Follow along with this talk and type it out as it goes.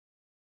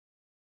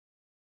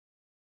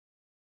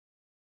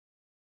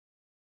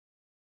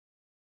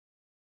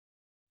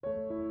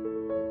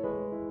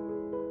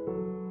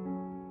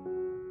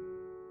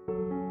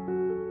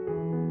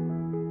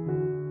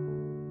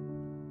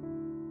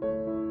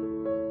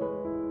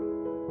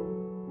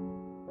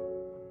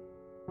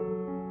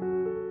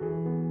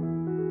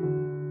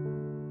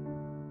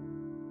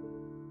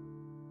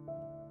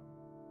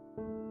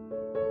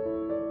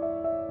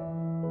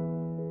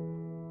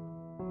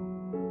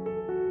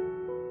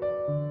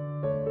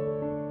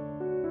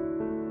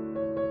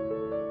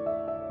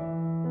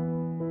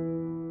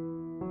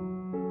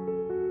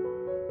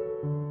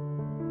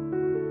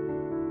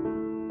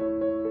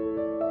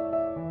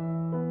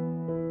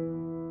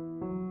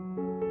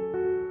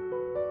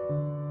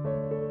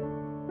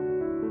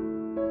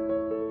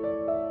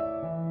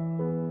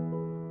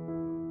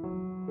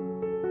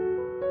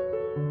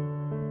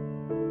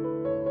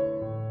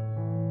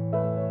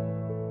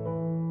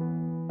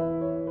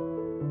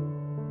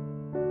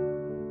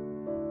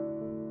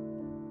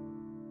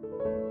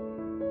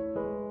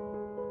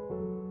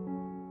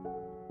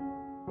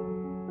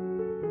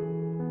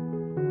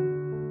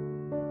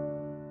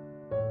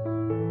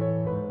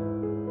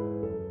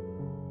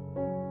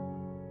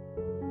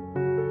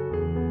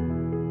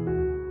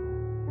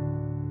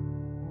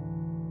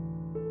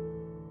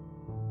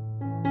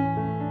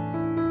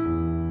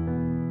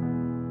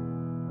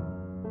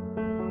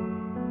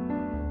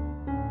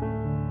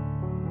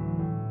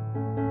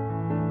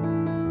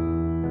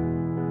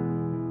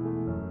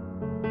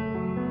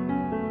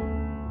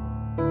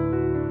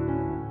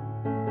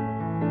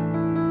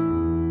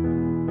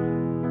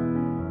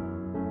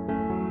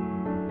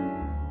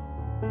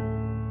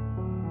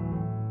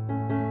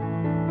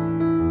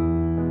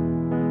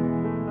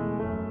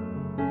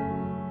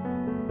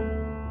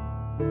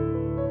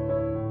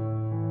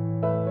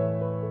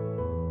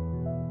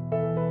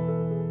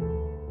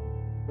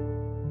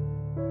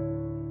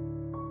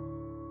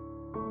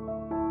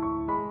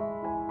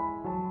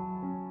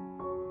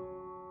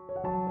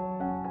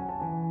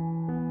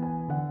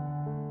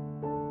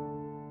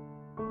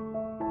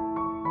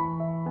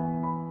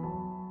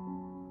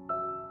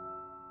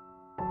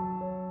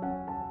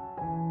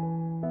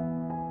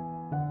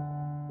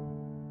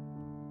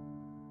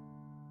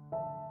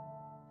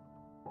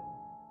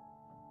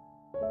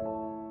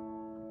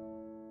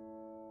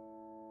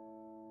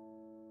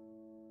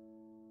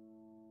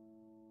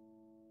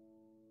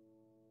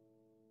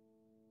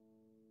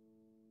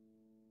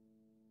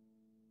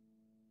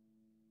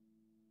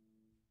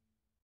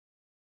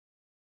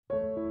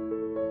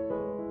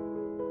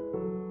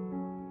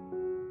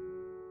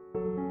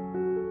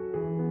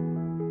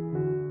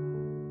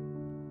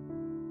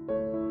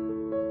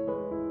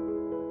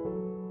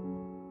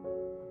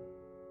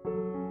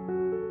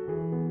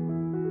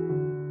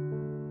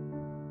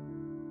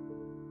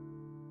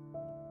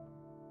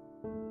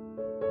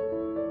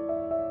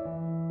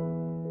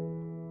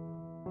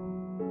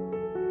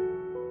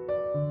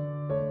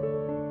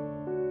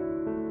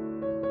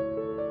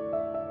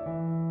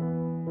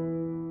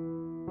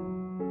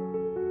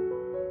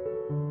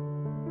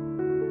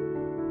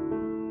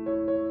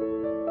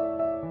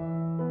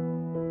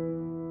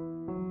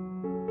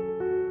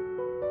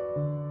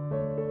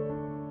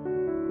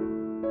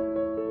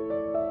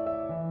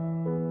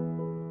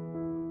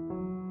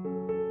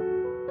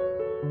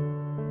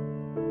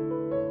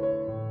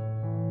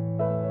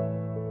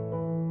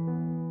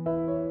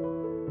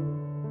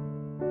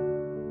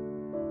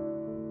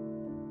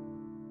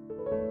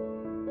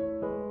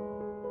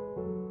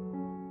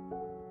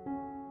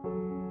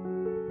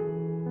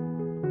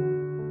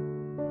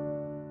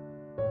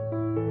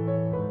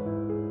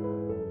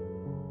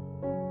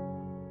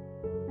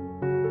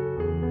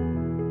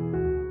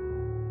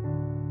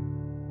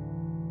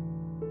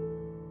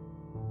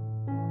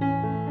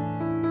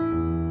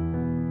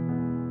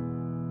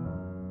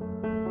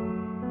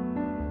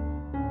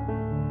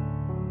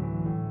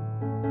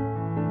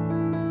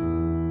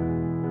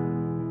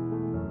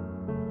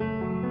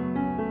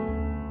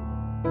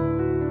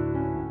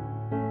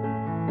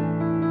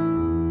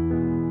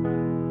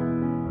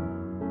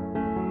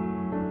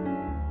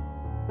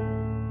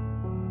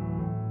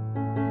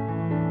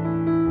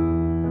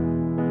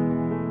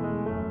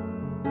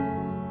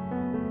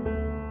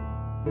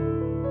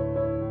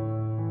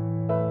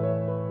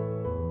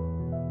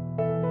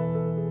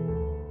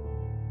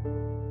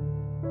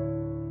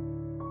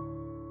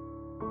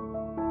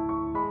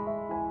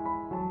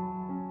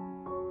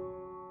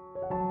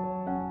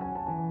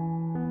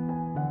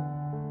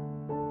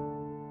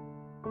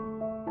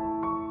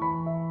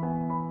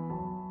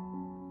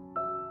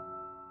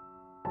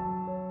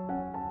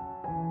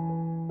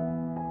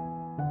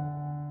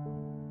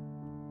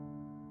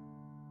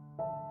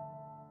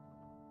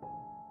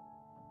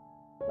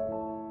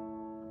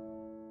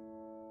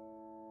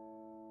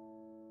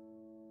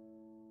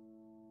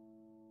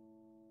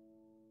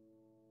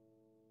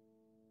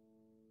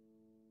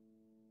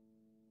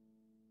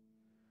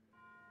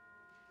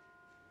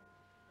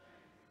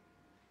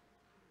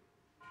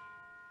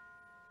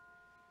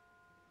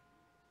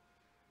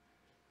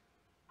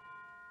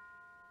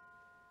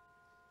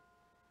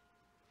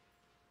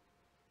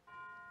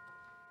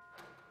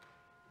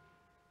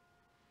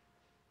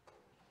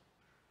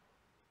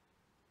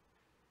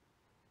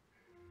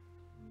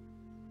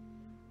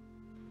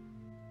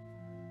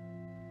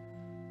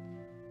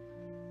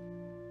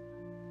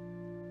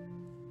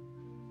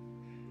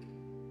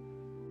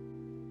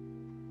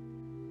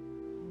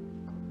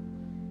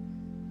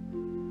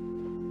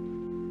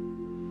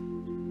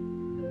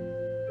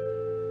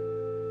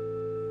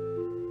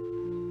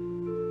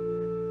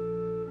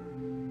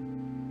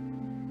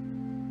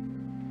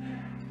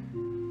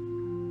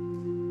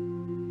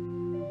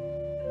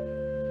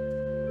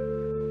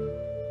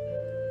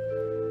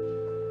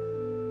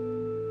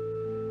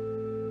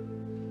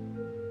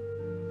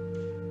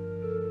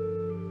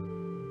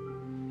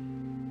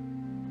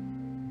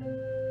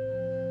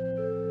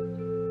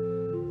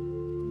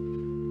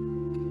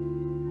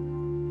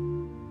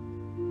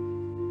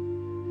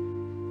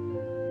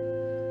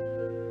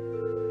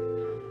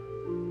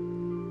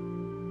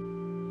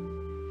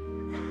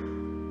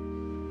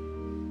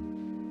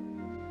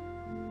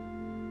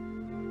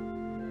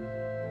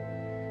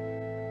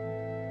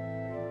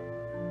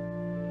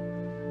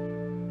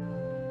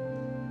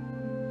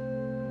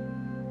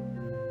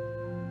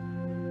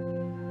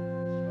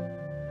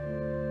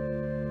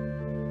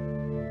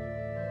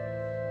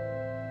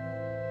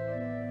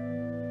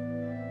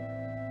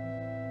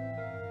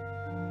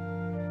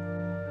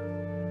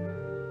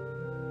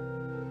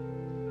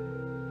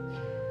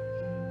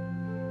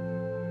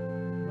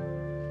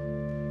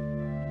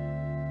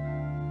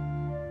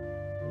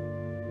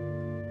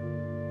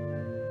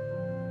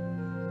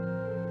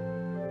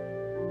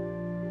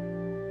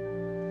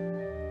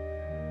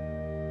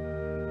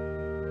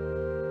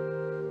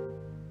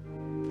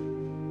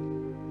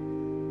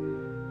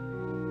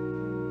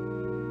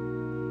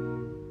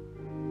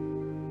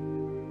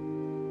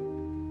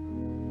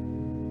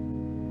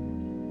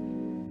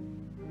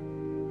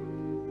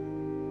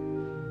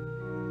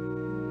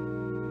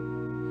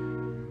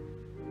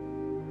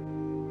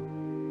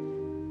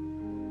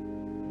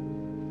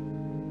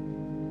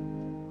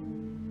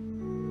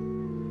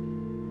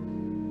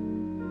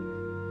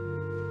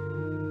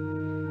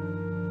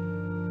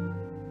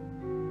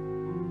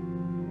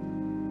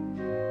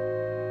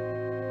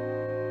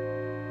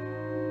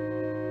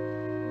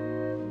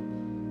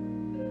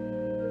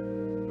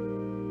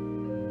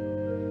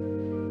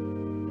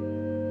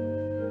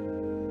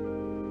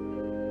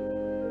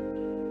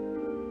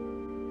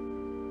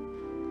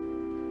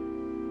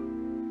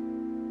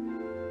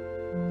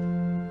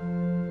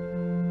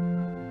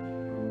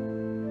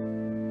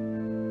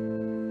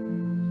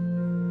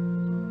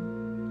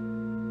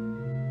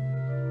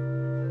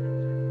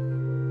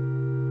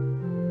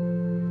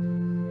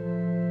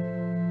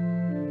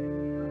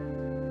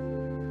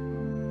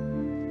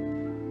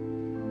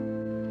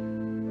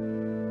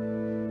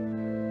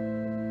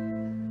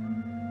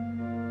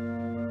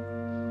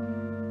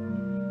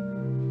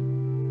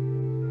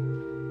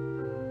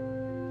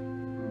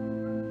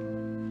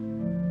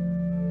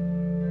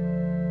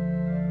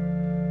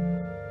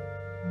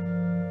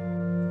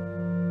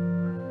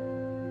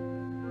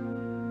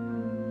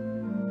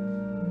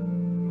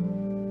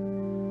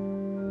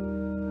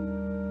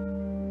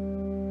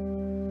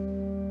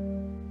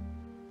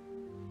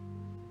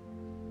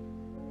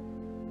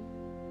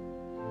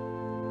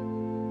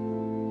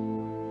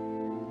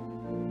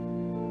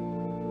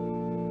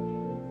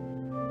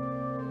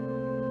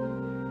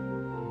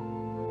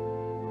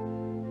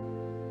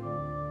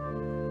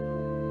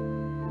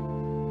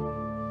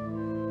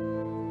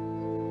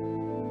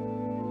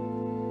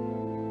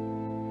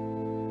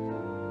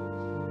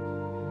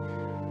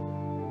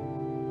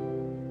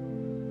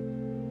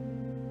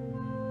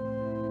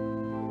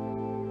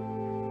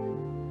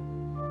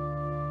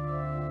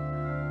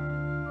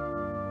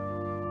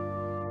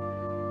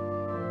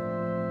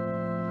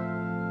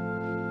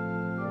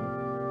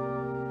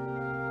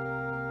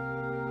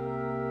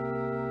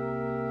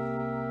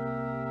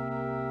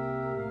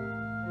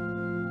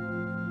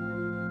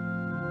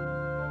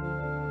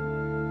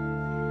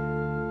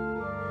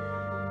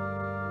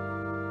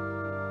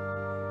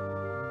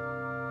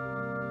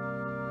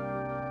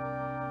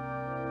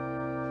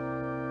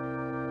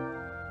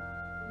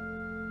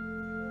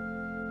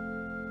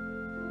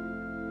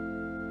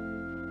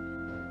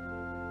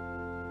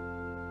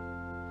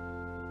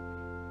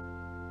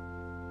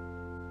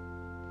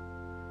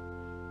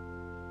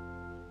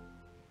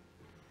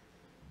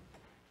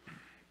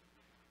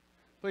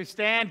Please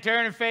stand,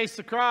 turn, and face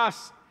the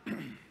cross.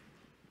 I'm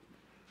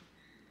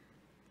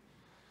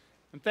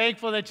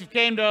thankful that you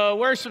came to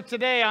worship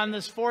today on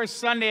this fourth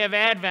Sunday of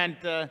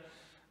Advent,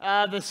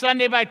 the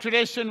Sunday by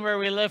tradition where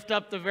we lift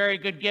up the very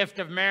good gift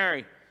of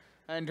Mary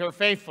and her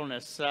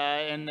faithfulness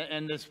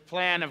in this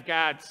plan of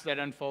God's that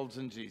unfolds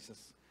in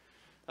Jesus.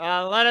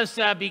 Let us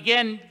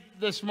begin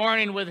this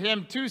morning with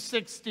hymn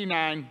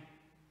 269,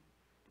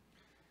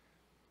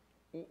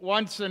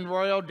 Once in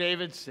Royal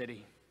David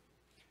City.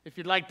 If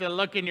you'd like to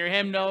look in your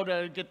hymnal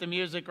to get the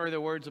music, or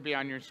the words will be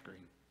on your screen.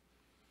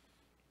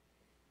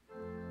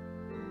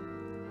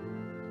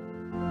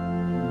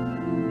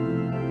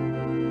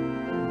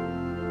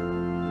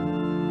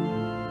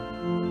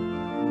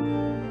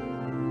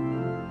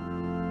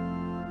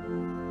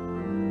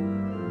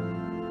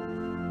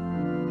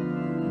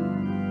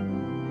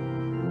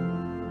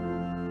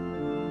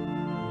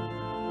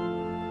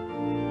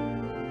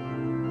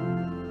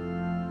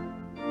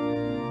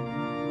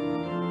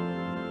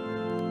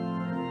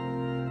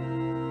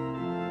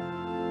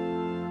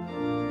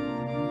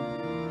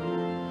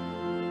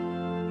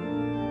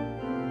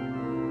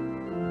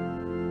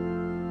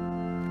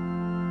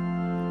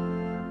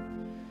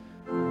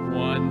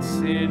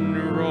 In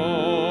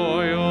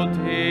royal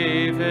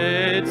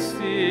David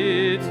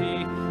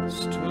city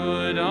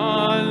stood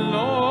a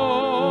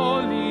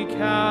lowly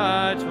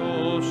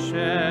cattle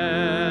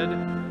shed,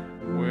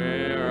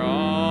 where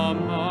a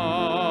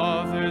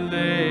mother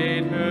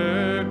laid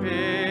her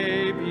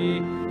baby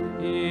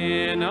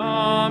in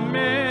a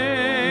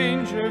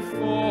manger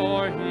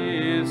for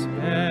his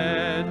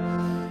bed.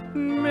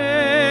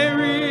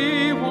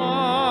 Mary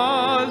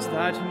was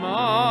that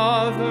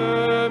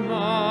mother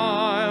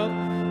mild,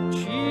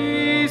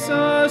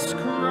 Jesus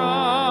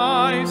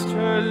Christ,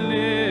 her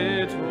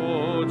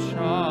little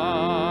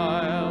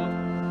child.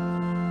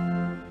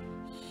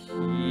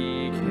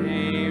 He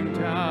came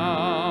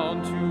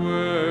down to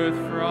earth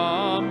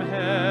from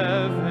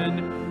heaven,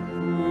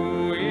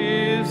 who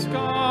is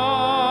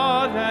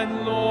God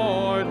and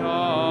Lord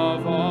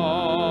of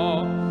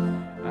all,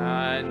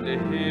 and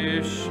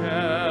his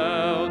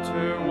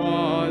shelter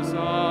was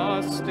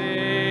a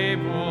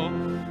stable,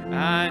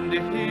 and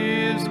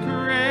his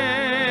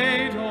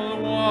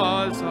cradle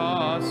was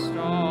a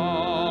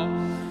stall.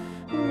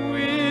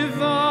 With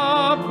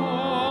the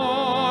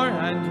poor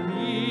and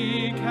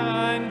meek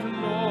and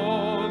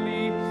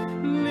lowly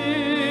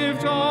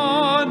lived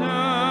on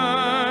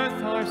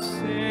earth our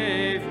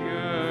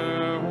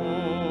Savior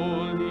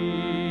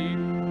holy.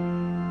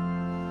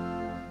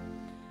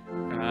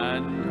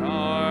 And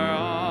our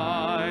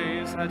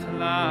eyes at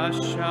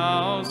last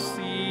shall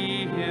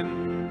see him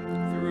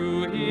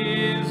through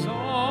his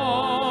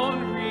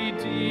own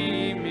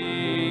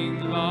redeeming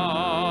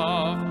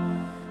love.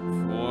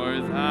 For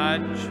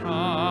that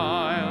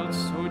child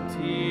so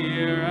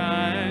dear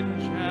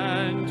and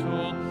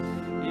gentle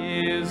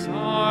is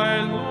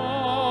our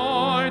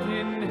Lord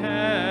in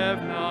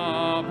heaven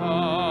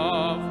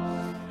above,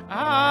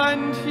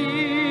 and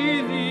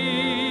he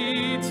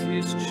leads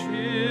his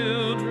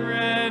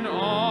children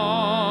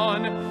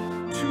on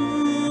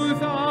to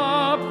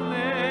the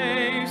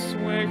place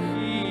where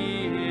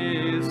he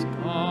is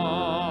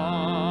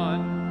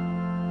gone.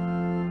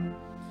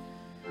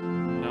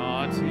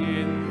 Not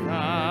in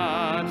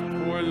that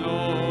poor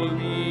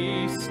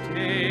lowly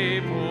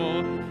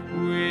stable,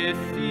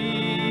 with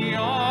the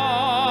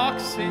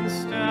oxen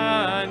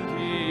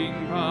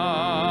standing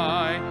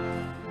by,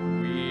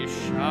 we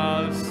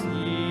shall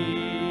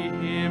see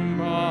him,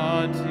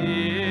 but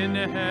in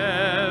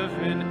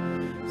heaven,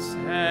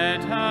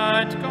 set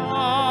at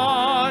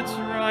God's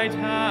right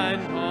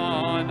hand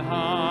on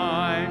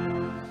high.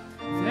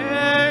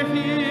 There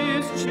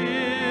his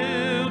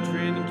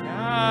children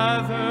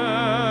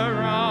gather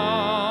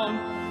round,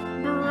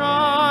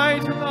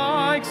 bright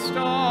like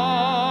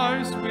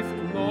stars with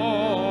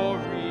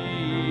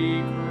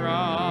glory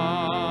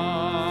crowned.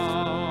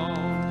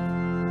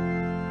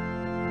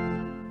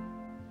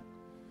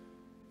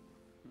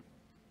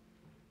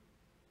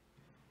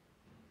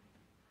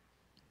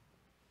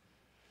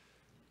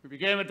 We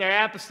begin with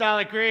our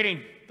apostolic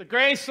reading. The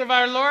grace of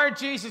our Lord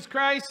Jesus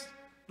Christ,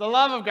 the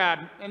love of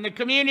God, and the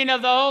communion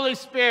of the Holy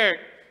Spirit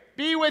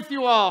be with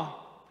you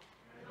all.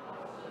 And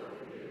also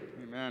with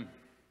you. Amen.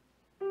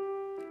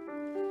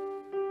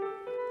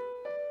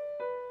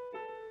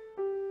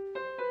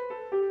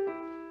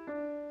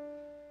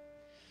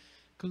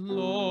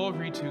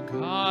 Glory to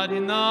God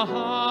in the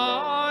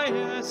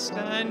highest,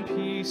 and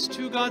peace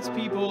to God's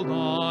people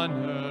on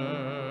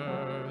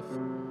earth.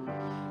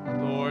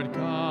 Lord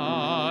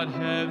God,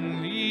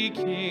 heavenly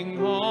King,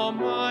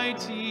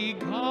 almighty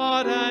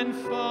God and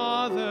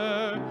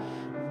Father,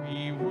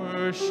 we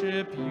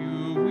worship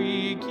you,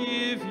 we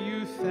give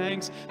you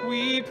thanks,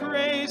 we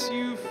praise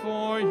you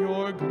for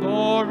your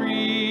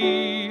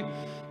glory.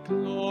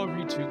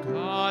 Glory to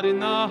God in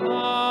the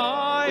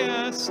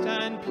highest,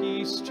 and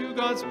peace to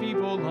God's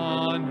people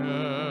on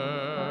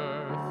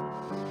earth.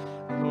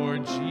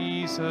 Lord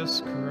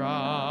Jesus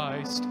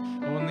Christ,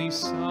 only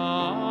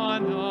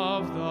Son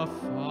of the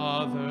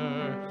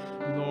Father,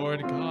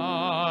 Lord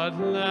God,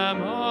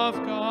 Lamb of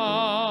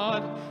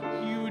God,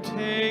 you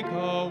take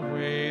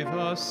away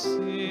the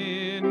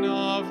sin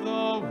of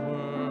the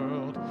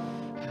world.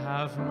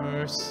 Have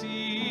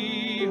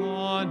mercy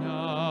on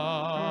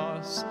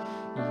us.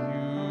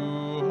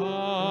 You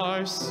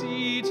are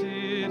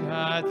seated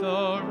at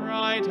the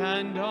right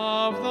hand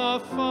of the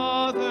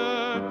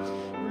Father.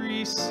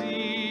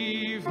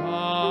 Receive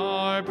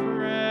our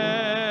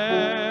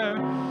prayer.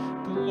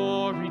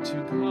 Glory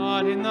to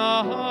God in the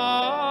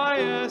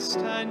highest,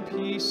 and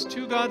peace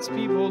to God's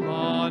people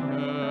on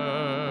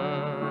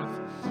earth.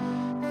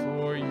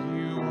 For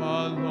you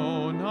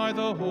alone are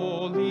the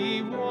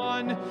Holy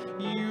One.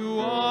 You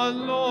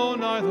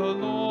alone are the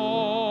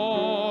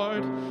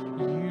Lord.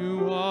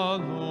 You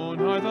alone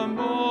are the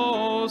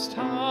Most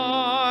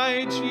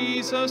High.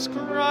 Jesus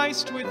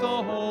Christ with the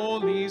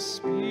Holy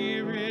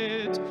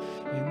Spirit,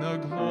 in the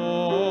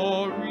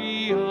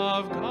glory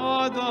of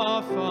God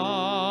the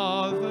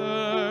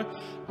Father.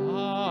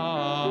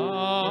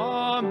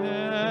 Amen.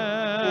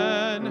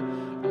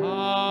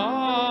 Amen.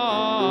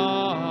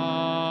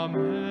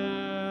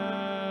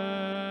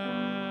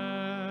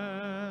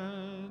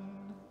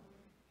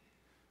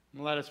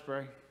 Let us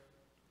pray.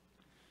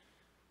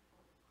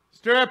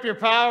 Stir up your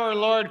power,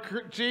 Lord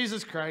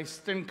Jesus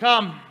Christ, and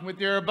come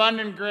with your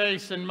abundant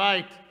grace and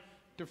might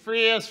to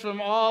free us from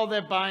all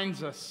that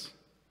binds us,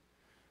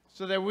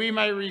 so that we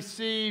might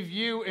receive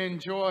you in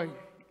joy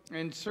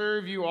and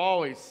serve you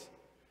always.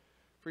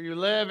 For you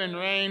live and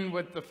reign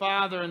with the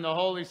Father and the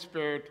Holy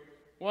Spirit,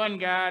 one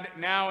God,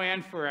 now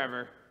and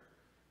forever.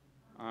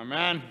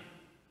 Amen.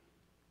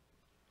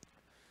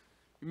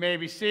 You may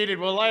be seated.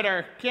 We'll light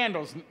our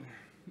candles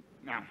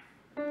now.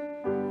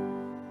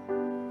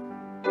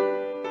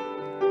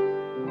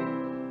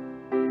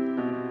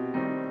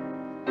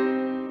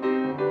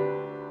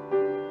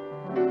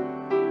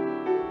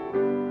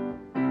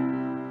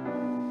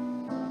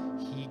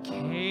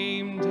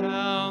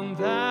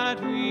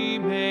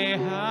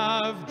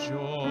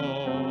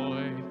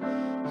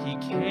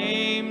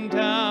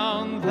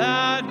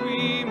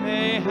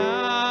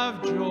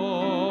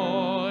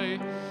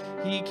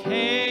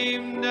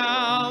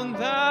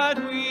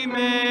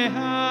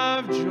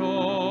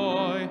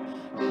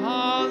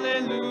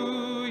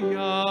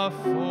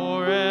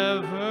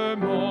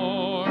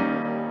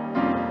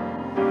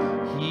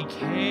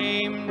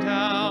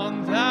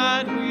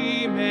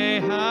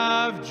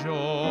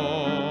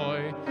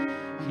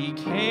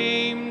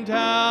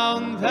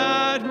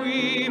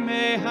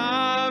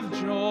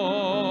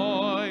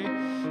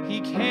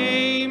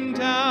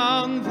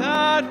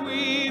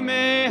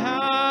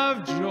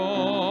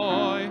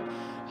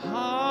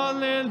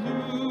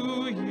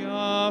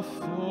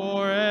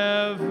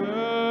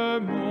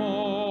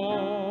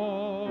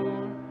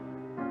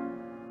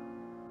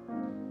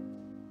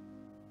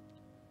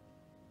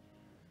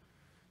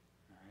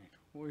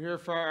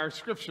 For our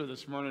scripture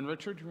this morning.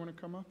 Richard, you want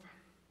to come up?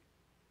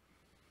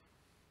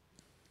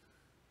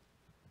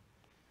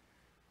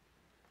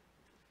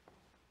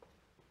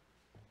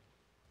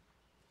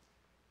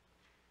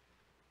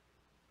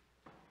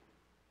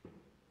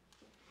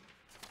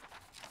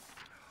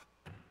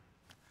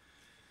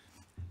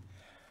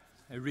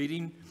 A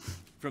reading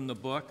from the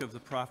book of the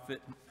prophet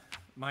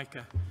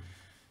Micah.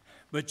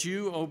 But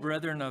you, O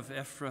brethren of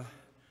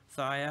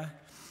Ephrathiah,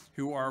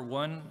 who are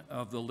one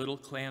of the little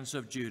clans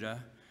of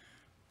Judah,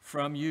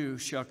 from you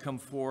shall come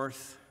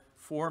forth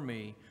for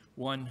me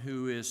one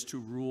who is to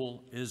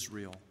rule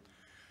Israel,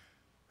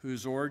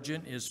 whose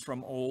origin is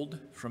from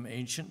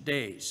ancient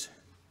days.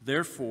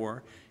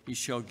 Therefore he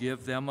shall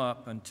give them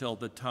up until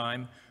the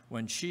time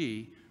when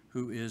she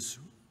who is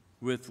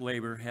with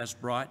labor has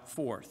brought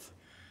forth.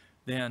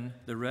 Then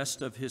the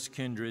rest of his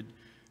kindred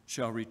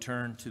shall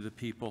return to the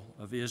people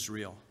of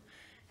Israel,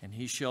 and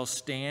he shall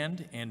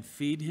stand and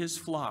feed his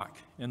flock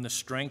in the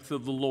strength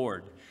of the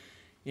Lord,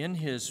 in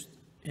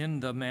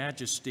the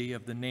majesty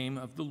of the name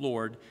of the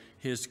Lord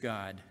his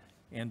God.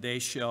 And they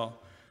shall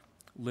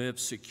live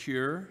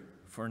secure,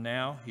 for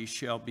now he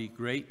shall be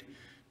great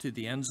to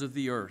the ends of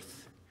the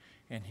earth,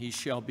 and he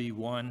shall be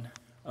one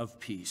of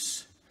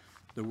peace.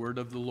 The word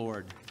of the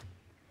Lord.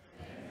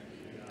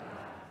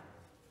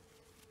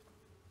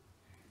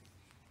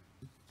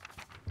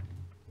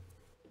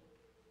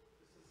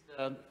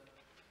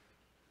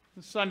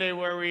 This is Sunday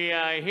where we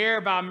hear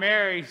about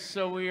Mary,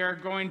 so we are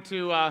going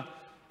to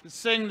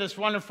sing this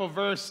wonderful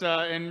verse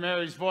in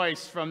Mary's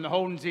voice from the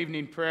Holden's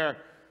Evening Prayer,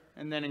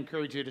 and then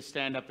encourage you to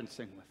stand up and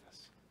sing with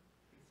us.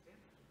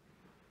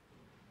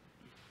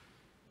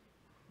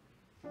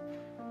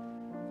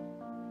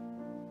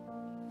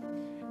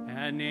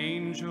 An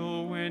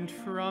angel went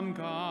from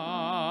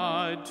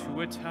God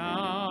to a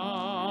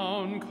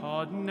town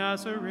called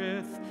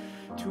Nazareth,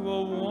 to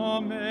a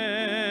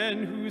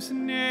woman whose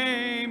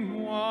name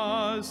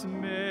was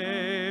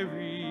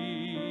Mary.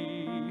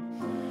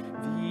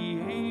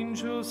 The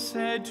angel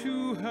said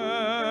to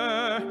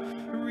her,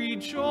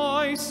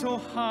 "Rejoice, O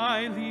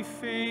highly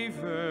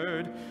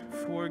favored,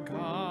 for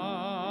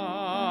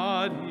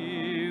God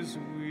is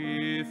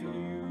with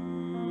you.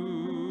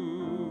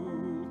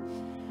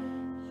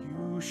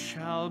 You shall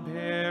shall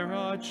bear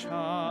a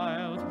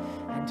child,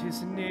 and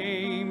his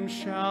name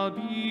shall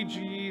be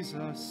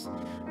Jesus,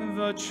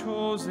 the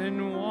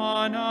chosen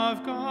one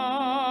of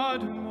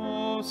God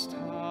Most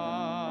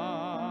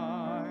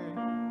High.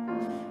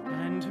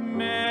 And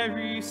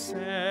Mary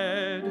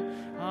said,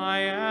 I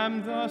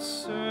am the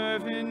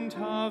servant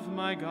of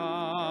my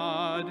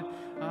God.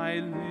 I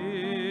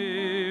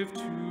live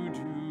to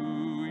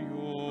do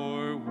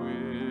your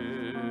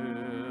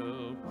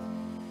will.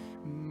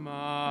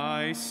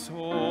 My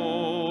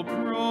soul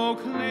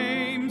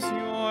proclaims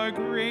your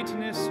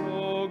greatness,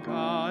 O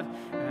God,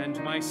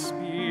 and my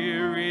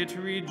spirit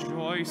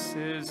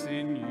rejoices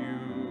in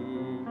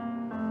you.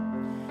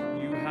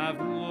 You have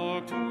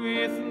looked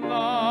with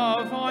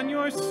love on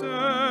your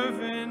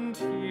servant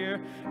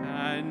here,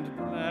 and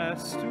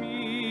blessed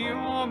me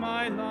all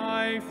my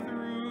life through.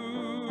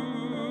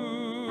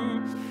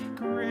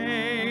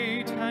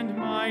 Great and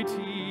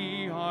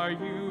mighty are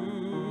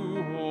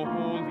you, O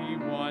Holy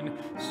One.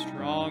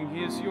 Strong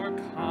is your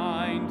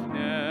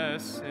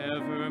kindness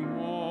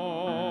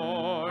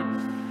evermore.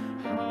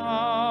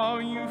 How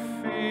you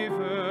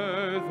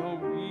favor the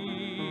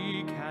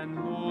weak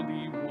and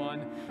lowly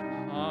one,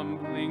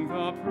 humbling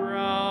the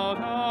proud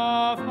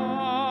of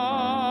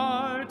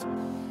heart.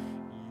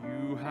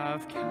 You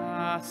have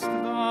cast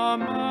the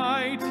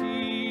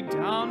mighty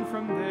down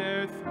from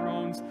their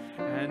thrones,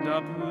 and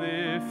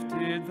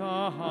uplifted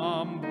the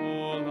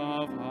humble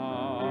of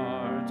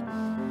heart.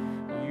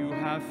 You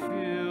have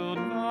filled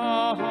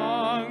the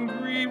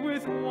hungry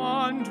with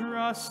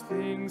wondrous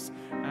things,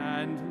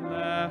 and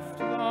left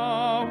the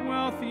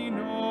wealthy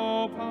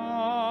no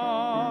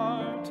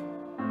part.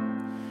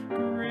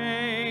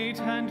 Great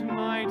and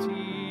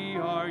mighty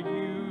are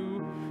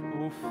you,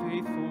 O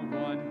faithful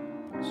one.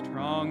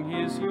 Strong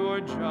is your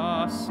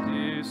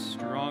justice,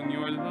 strong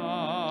your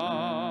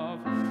love.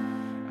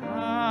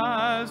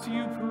 As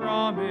you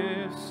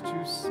promised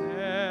to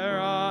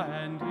Sarah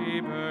and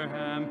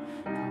Abraham,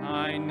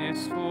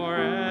 kindness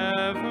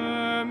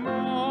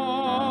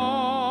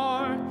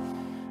forevermore.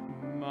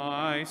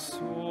 My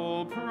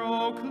soul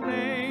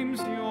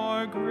proclaims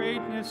your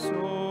greatness,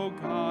 O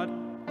God,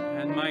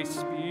 and my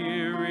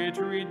spirit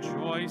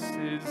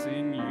rejoices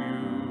in you.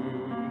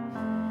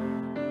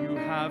 You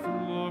have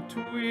looked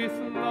with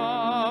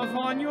love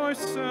on your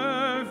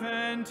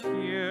servant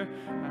here,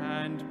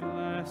 and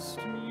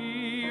blessed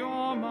me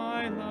all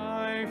my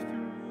life through.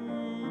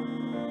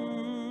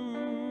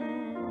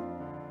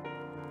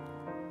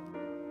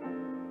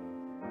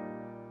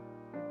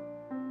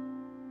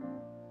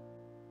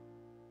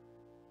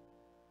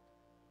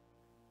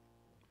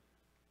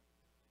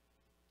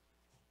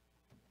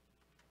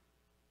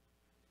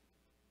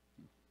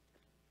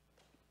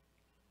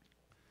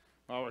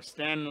 While we're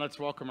standing, let's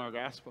welcome our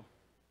gospel.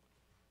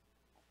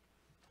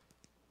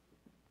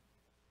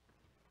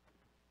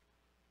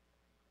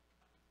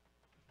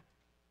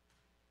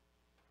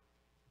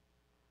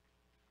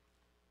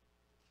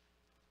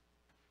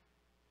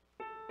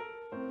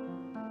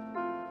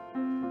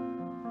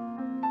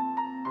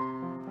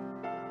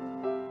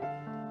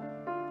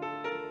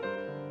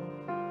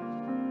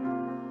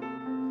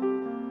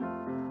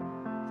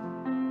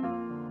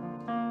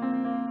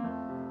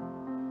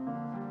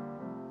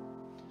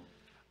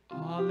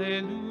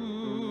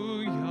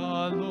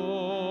 Alleluia,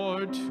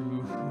 Lord, to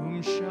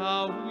whom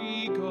shall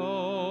we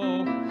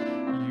go?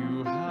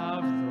 You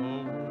have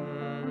the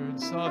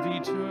words of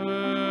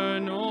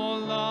eternal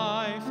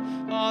life.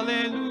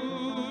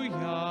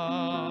 Alleluia.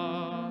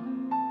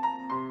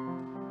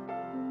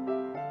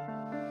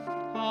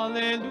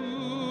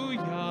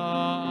 Alleluia,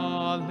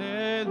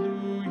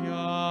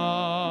 alleluia.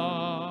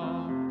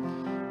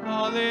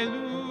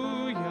 Alleluia.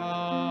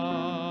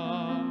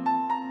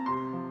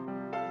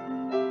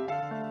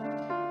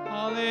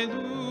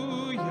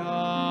 Alleluia,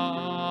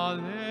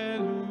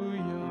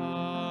 alleluia.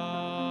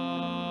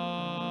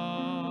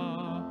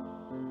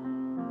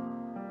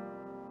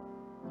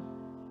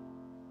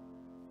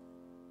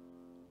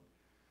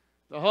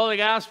 The Holy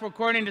Gospel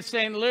according to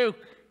St. Luke.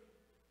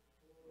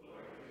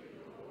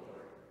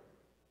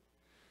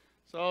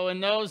 So in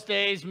those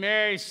days,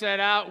 Mary set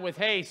out with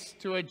haste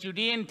to a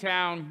Judean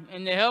town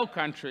in the hill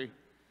country,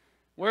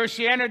 where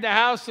she entered the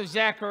house of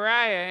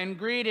Zechariah and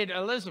greeted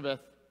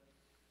Elizabeth.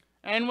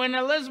 And when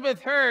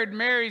Elizabeth heard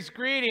Mary's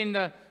greeting,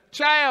 the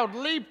child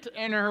leaped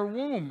in her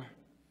womb.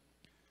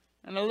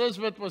 And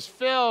Elizabeth was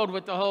filled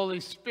with the Holy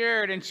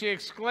Spirit, and she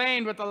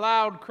exclaimed with a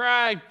loud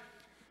cry,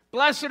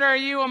 "Blessed are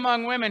you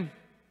among women,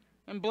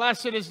 and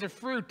blessed is the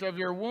fruit of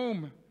your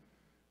womb.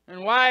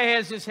 And why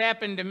has this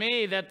happened to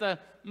me, that the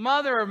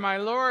mother of my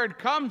Lord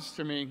comes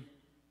to me?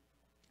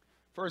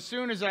 For as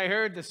soon as I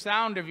heard the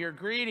sound of your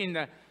greeting,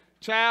 the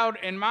child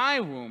in my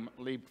womb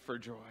leaped for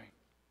joy.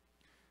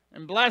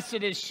 And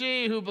blessed is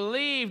she who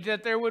believed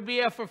that there would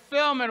be a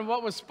fulfillment of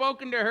what was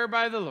spoken to her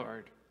by the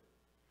Lord."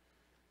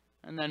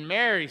 And then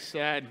Mary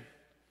said,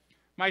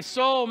 "My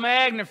soul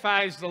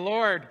magnifies the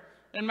Lord,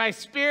 and my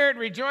spirit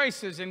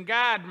rejoices in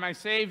God my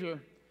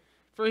Savior.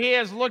 For he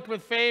has looked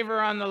with favor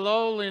on the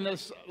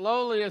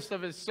lowliest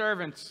of his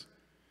servants.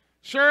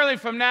 Surely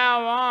from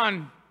now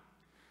on,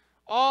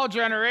 All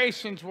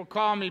generations will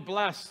call me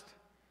blessed.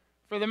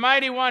 For the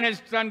Mighty One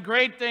has done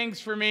great things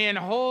for me, and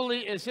holy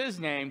is his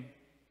name.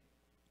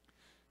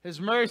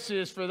 His mercy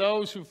is for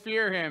those who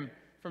fear him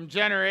from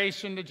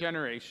generation to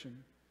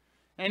generation.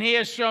 And he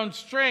has shown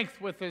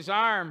strength with his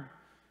arm.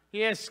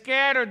 He has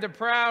scattered the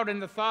proud in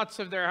the thoughts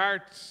of their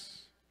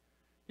hearts.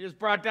 He has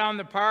brought down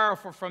the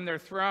powerful from their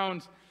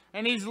thrones,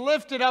 and he's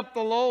lifted up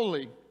the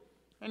lowly.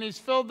 And he's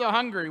filled the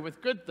hungry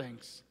with good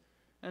things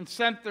and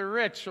sent the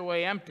rich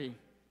away empty.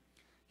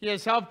 He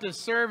has helped his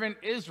servant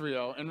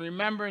Israel in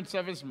remembrance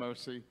of his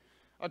mercy,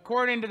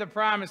 according to the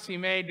promise he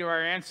made to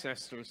our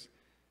ancestors,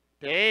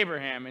 to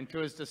Abraham and to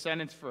his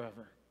descendants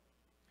forever.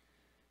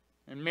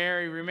 And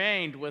Mary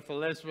remained with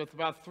Elizabeth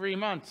about 3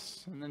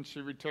 months, and then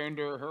she returned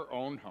to her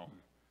own home.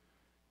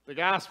 The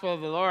gospel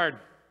of the Lord.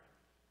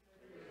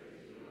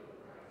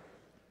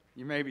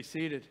 You may be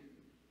seated.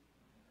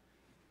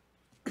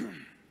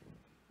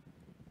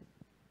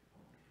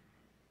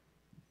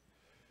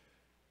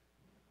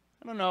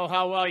 I don't know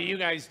how well you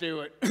guys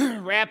do at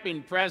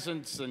wrapping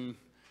presents and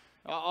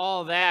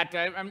all that.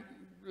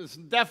 It's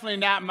definitely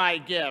not my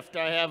gift.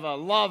 I have a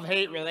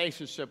love-hate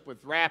relationship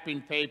with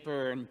wrapping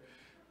paper, and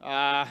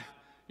I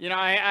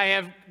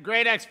have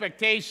great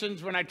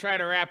expectations when I try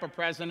to wrap a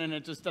present, and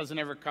it just doesn't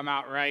ever come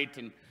out right.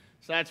 And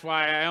so that's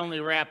why I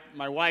only wrap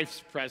my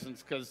wife's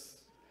presents, because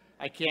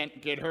I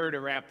can't get her to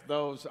wrap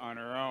those on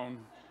her own.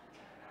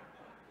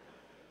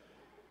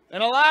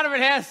 And a lot of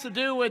it has to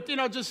do with,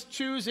 just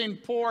choosing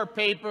poor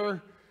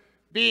paper,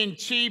 being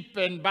cheap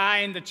and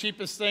buying the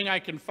cheapest thing I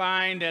can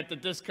find at the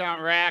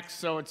discount racks,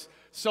 so it's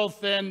so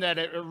thin that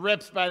it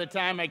rips by the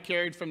time I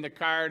carry it from the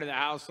car to the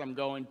house I'm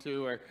going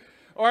to.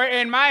 Or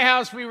in my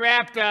house, we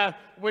wrapped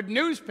with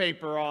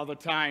newspaper all the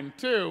time,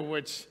 too,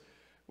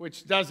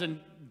 which doesn't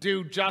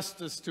do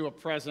justice to a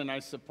present, I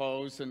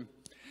suppose. And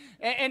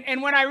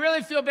when I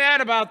really feel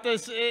bad about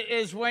this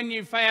is when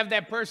if I have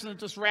that person that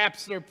just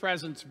wraps their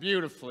presents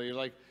beautifully,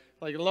 like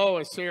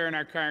Lois here in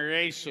our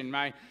congregation.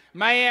 My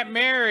Aunt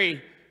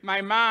Mary,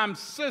 my mom's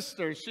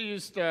sister, she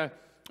used to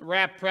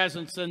wrap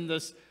presents in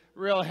this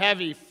real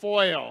heavy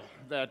foil,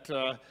 that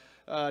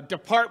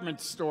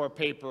department store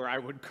paper, I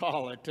would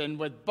call it, and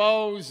with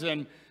bows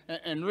and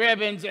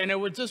ribbons, and it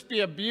would just be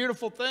a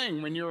beautiful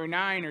thing when you were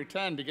 9 or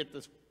 10 to get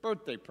this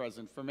birthday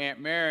present from Aunt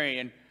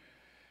Mary.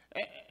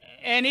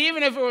 And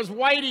even if it was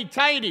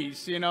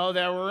whitey-tighties,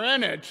 that were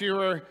in it, you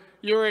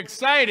were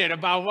excited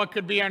about what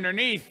could be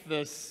underneath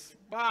this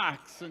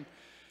box.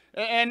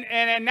 And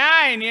at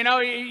 9,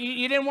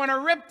 you didn't want to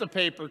rip the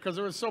paper because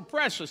it was so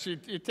precious.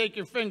 You'd take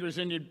your fingers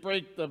and you'd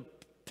break the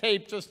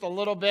tape just a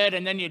little bit,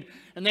 and then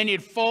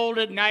you'd fold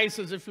it nice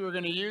as if you were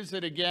going to use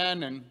it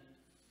again. And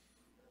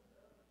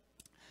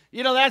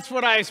that's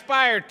what I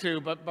aspire to,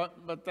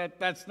 but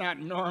that's not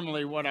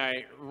normally what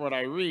I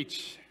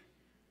reach.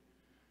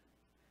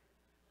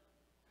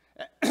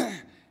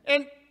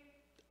 And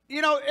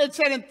it's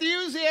an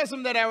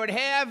enthusiasm that I would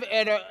have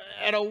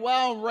at a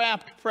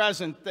well-wrapped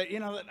present that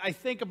I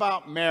think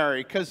about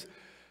Mary,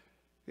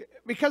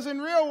 because in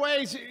real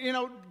ways,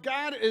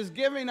 God is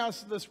giving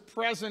us this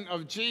present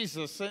of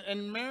Jesus,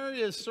 and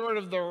Mary is sort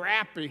of the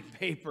wrapping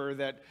paper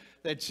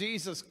that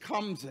Jesus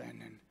comes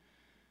in.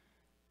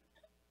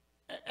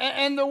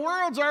 And the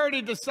world's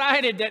already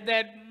decided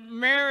that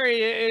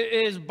Mary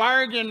is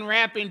bargain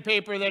wrapping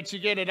paper that you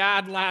get at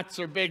Odd Lots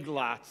or Big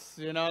Lots.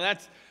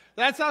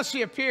 That's how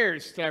she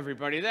appears to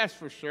everybody, that's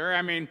for sure.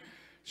 I mean,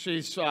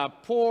 she's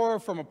poor,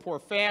 from a poor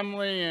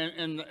family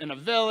in a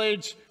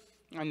village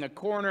on the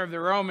corner of the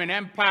Roman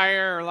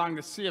Empire along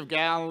the Sea of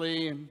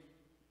Galilee. And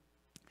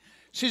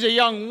she's a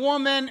young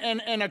woman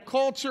in a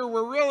culture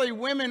where really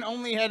women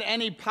only had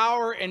any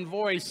power and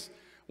voice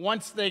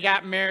once they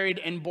got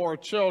married and bore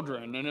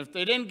children. And if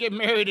they didn't get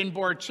married and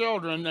bore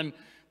children,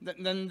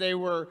 then they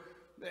were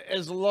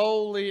as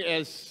lowly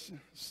as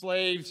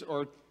slaves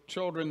or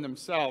children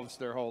themselves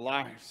their whole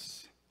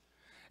lives.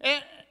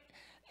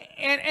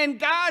 And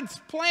God's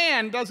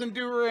plan doesn't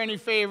do her any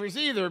favors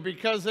either,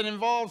 because it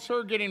involves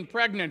her getting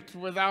pregnant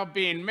without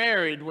being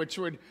married, which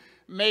would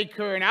make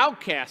her an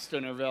outcast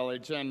in her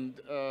village and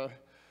a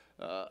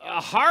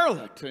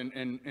harlot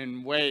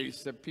in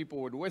ways that people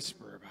would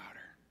whisper about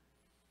her.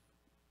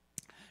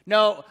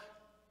 No,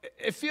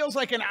 it feels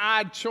like an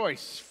odd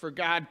choice for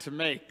God to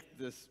make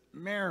this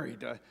Mary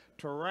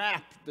to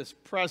wrap this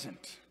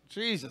present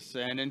Jesus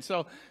in. And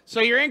so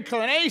your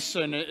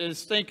inclination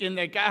is thinking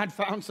that God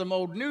found some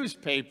old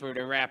newspaper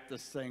to wrap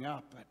this thing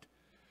up.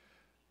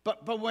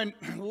 But when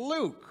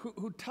Luke,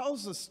 who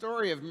tells the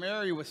story of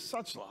Mary with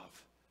such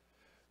love,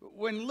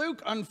 when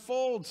Luke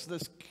unfolds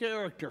this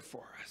character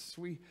for us,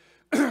 we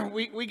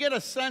get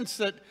a sense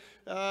that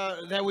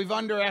we've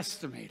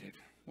underestimated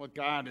what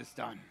God has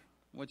done,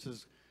 which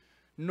is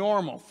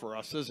normal for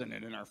us, isn't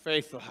it, in our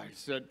faith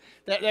lives?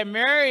 That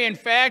Mary, in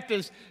fact,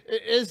 is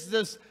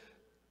this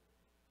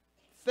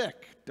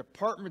thick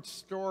department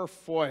store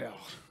foil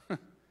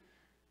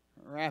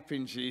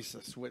wrapping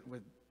Jesus with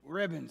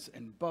ribbons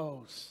and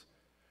bows.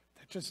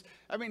 Just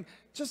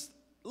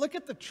look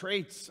at the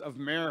traits of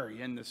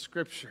Mary in the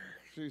scripture.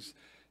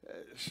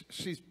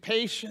 She's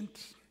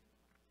patient.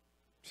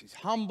 She's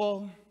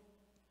humble.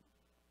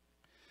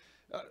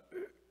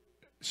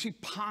 She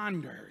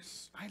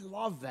ponders. I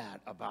love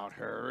that about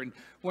her. And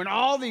when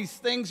all these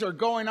things are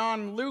going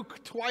on,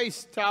 Luke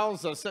twice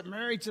tells us that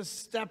Mary just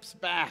steps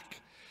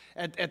back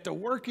at the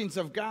workings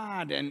of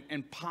God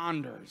and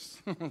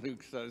ponders.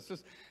 Luke says,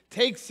 just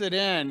takes it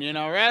in,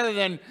 rather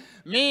than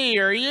me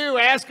or you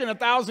asking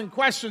 1,000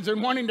 questions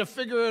and wanting to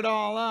figure it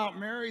all out.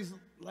 Mary's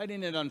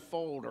letting it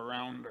unfold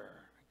around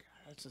her.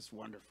 God, that's just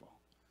wonderful.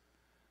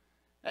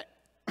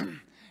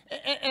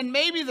 And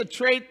maybe the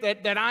trait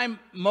that I'm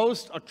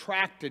most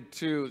attracted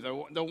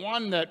to, the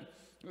one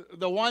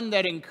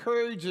that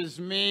encourages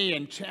me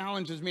and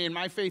challenges me in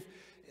my faith,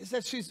 is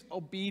that she's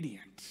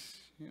obedient.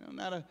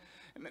 Not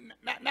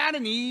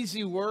an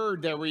easy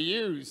word that we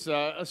use,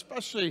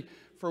 especially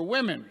for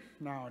women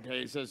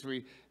nowadays, as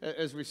we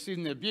see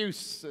the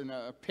abuse in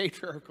a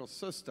patriarchal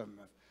system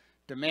of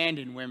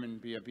demanding women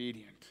be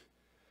obedient.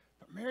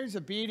 But Mary's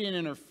obedient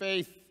in her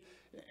faith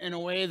in a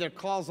way that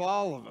calls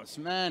all of us,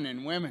 men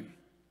and women.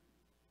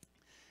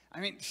 I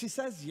mean, she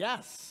says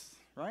yes,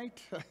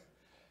 right?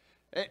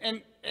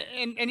 and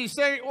you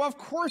say, well, of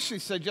course she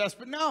said yes,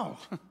 but no.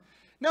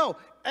 No,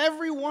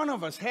 every one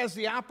of us has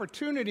the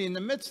opportunity in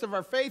the midst of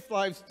our faith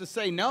lives to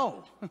say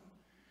no.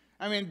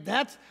 I mean,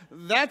 that's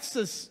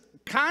this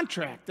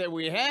contract that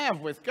we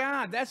have with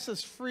God. That's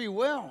this free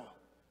will.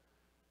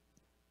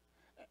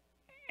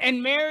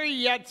 And Mary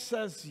yet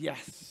says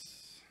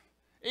yes.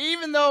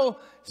 Even though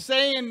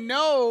saying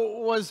no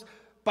was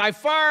by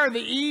far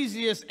the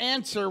easiest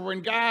answer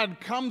when God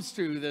comes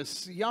to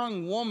this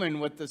young woman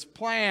with this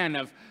plan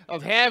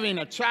of having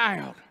a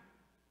child.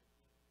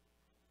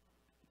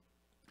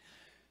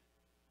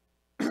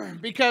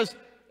 Because,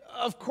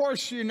 of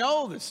course, you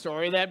know the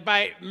story that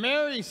by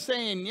Mary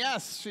saying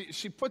yes,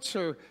 she puts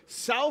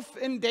herself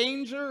in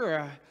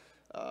danger,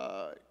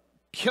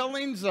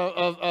 killings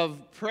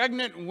of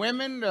pregnant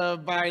women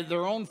by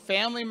their own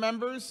family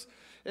members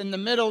in the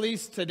Middle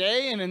East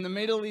today and in the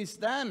Middle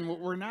East then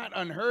were not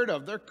unheard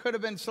of. There could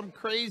have been some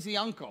crazy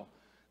uncle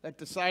that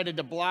decided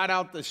to blot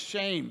out the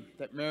shame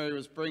that Mary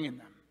was bringing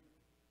them.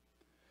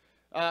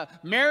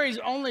 Mary's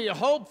only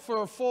hope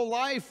for a full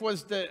life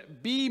was to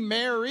be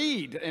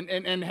married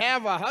and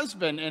have a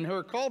husband in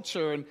her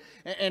culture,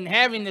 and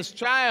having this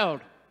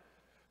child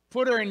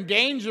put her in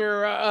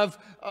danger of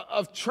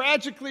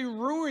tragically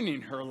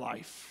ruining her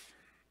life.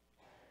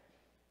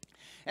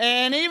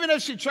 And even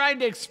if she tried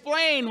to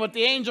explain what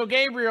the angel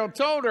Gabriel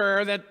told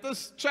her, that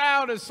this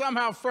child is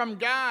somehow from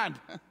God,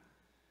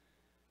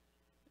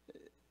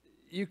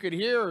 you could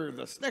hear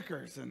the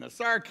snickers and the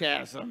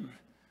sarcasm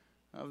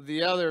of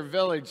the other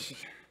village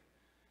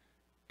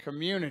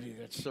community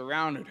that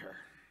surrounded her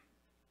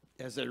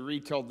as they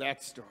retold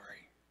that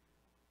story.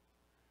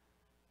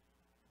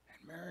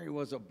 And Mary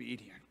was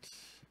obedient.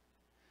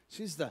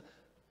 She's the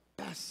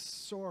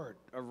best sort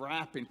of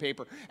wrapping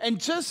paper. And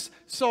just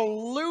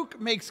so Luke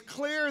makes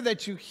clear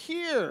that you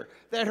hear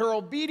that her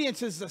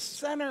obedience is the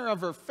center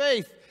of her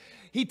faith,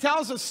 he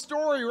tells a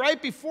story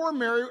right before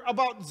Mary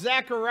about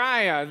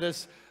Zechariah,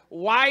 this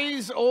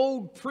wise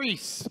old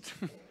priest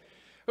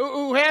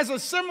who has a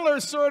similar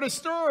sort of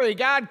story.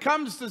 God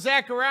comes to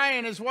Zechariah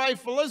and his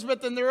wife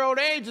Elizabeth in their old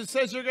age and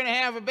says, you're going to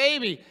have a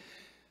baby.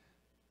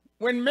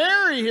 When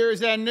Mary hears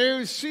that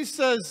news, she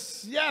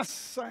says,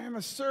 yes, I am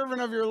a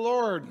servant of your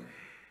Lord.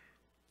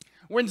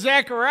 When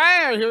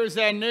Zechariah hears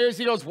that news,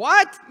 he goes,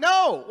 what?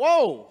 No,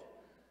 whoa.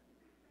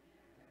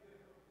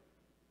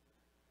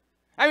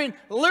 I mean,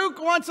 Luke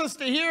wants us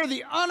to hear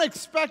the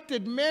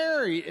unexpected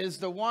Mary is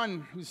the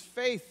one whose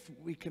faith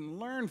we can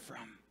learn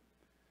from,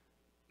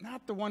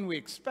 not the one we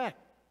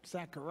expect,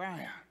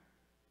 Zechariah.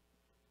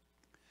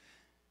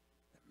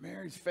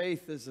 Mary's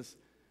faith is this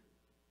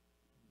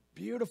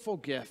beautiful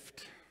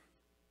gift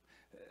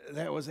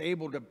that was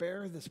able to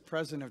bear this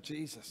present of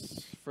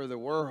Jesus for the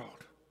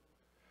world.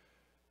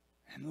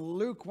 And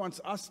Luke wants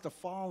us to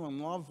fall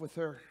in love with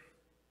her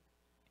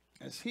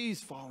as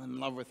he's fallen in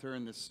love with her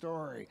in this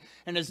story.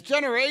 And as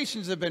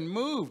generations have been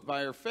moved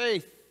by her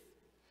faith,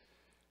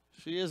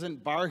 she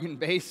isn't bargain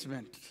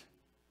basement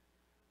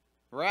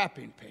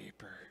wrapping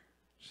paper.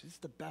 She's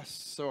the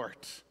best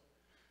sort.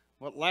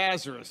 What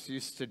Lazarus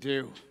used to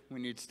do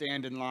when you'd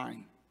stand in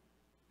line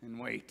and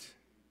wait.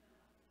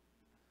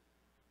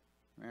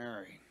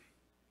 Mary.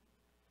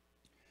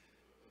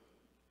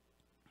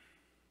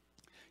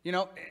 You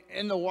know,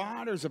 in the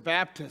waters of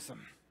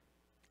baptism,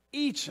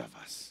 each of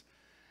us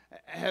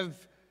have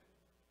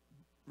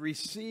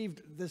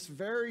received this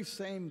very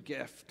same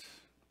gift.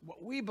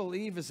 What we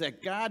believe is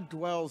that God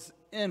dwells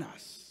in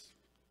us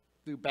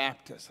through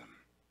baptism.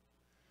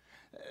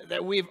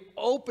 That we've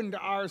opened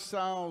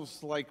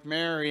ourselves like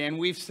Mary and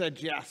we've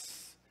said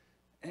yes.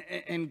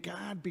 And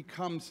God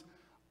becomes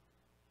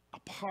a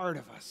part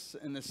of us,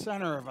 in the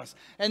center of us.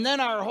 And then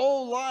our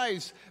whole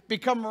lives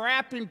become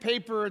wrapping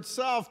paper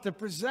itself to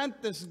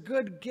present this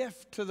good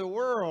gift to the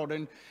world.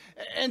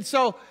 And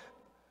so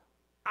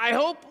I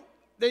hope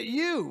that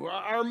you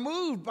are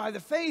moved by the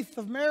faith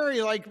of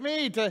Mary like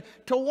me to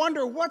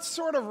wonder, what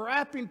sort of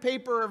wrapping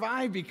paper have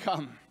I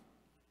become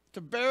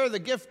to bear the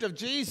gift of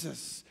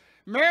Jesus?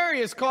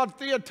 Mary is called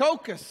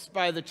Theotokos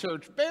by the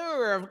church,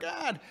 bearer of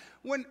God,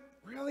 when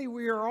really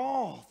we are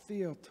all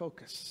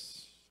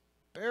Theotokos,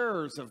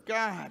 bearers of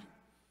God.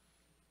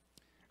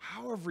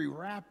 How have we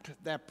wrapped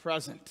that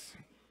present?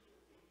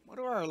 What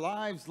do our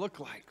lives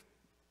look like?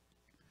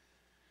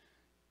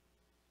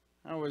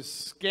 I was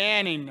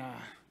scanning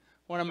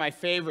one of my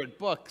favorite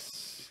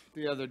books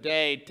the other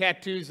day,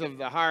 Tattoos of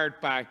the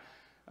Heart by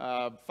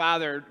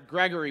Father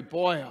Gregory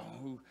Boyle,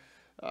 who,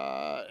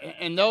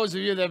 and those of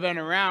you that have been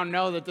around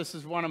know that this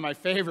is one of my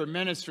favorite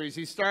ministries.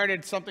 He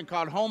started something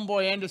called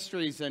Homeboy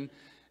Industries in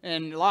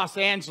Los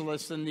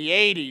Angeles in the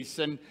 80s,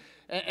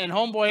 and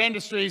Homeboy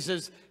Industries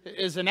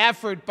is an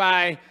effort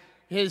by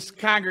his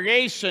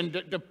congregation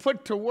to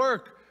put to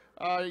work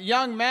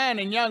young men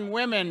and young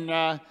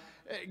women,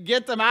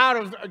 get them out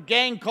of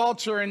gang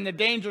culture in the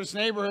dangerous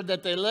neighborhood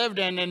that they lived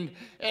in,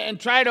 and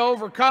try to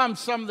overcome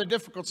some of the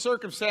difficult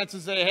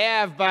circumstances they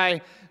have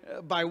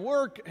by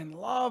work and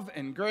love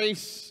and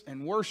grace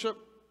and worship.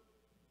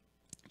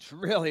 It's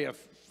really a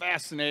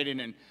fascinating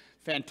and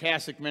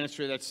fantastic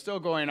ministry that's still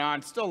going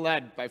on, still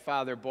led by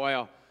Father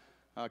Boyle,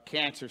 a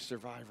cancer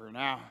survivor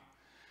now.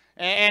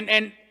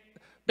 And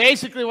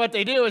basically what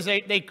they do is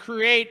they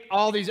create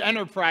all these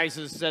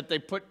enterprises that they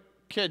put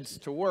kids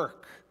to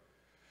work.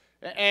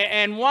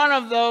 And one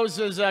of those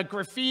is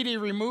graffiti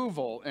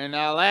removal in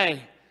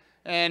L.A.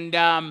 And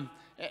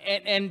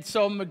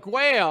so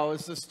Miguel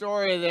is the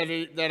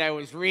story that I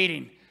was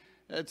reading.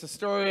 It's a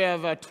story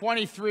of a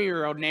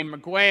 23-year-old named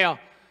Miguel,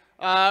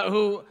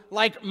 who,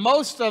 like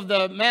most of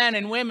the men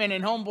and women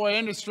in Homeboy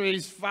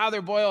Industries,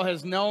 Father Boyle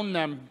has known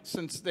them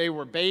since they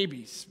were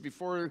babies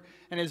before,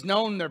 and has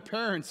known their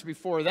parents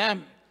before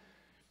them.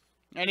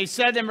 And he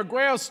said that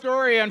Miguel's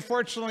story,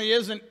 unfortunately,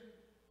 isn't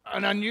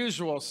an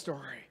unusual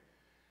story.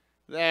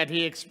 That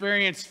he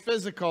experienced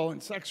physical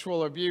and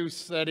sexual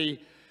abuse, that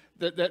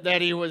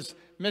he was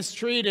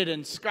mistreated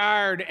and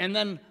scarred, and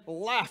then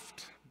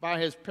left by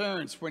his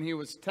parents when he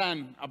was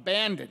 10,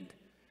 abandoned,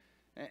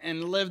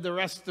 and lived the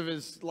rest of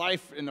his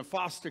life in a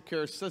foster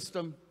care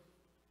system,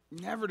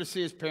 never to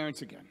see his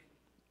parents again.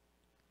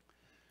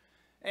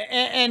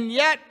 And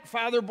yet,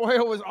 Father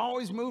Boyle was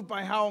always moved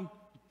by how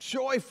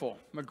joyful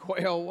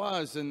Miguel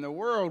was in the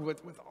world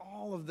with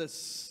all of this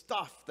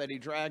stuff that he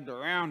dragged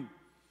around.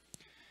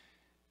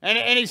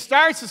 And he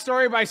starts the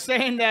story by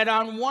saying that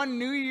on one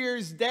New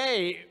Year's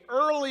Day,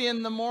 early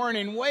in the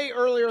morning, way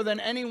earlier than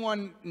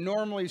anyone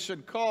normally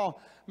should call,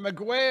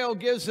 Miguel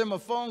gives him a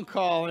phone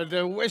call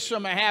to wish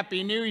him a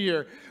Happy New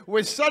Year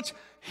with such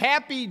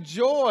happy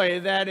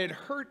joy that it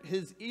hurt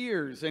his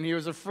ears, and he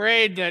was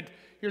afraid that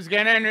he was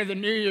going to enter the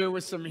new year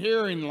with some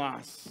hearing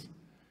loss.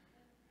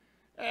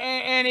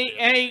 And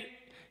he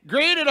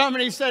greeted him,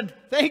 and he said,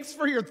 "Thanks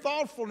for your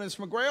thoughtfulness,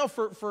 Miguel,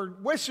 for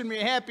wishing me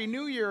a Happy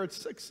New Year at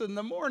 6 in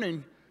the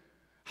morning.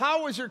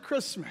 How was your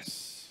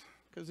Christmas?"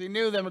 Because he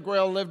knew that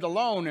Miguel lived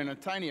alone in a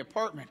tiny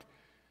apartment.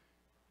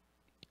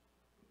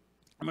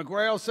 And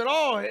Miguel said,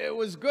 "Oh, it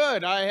was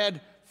good. I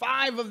had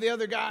 5 of the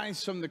other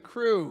guys from the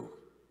crew.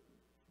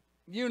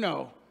 You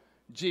know,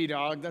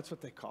 G-Dog," that's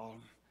what they call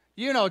him.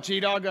 "You know,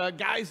 G-Dog,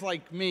 guys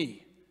like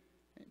me."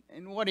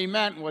 And what he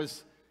meant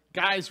was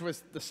guys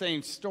with the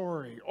same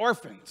story,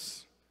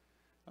 orphans,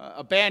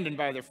 abandoned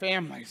by their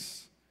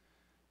families.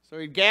 So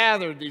he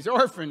gathered these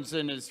orphans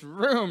in his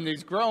room,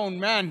 these grown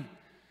men,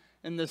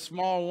 in this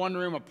small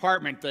one-room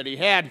apartment that he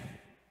had.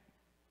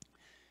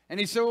 And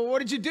he said, "Well, what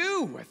did you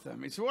do with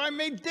them?" He said, "Well, I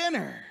made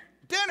dinner."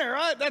 "Dinner?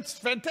 That's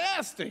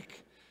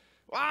fantastic.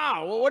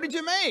 Wow, well, what did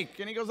you make?"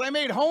 And he goes, "I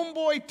made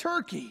homeboy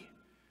turkey."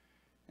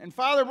 And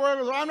Father Boyle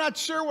goes, "Well, I'm not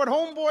sure what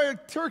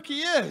homeboy turkey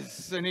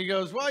is." And he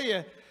goes, "Well,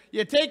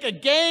 you take a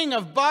gang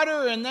of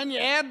butter, and then you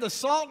add the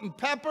salt and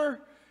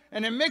pepper,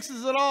 and it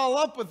mixes it all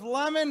up with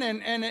lemon,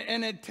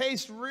 and it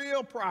tastes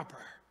real proper."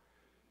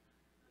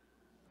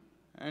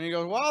 And he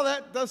goes, "Well,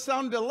 that does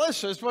sound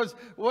delicious.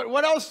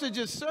 What else did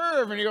you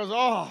serve?" And he goes,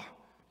 "Oh,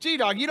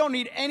 G-Dog, you don't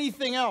need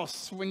anything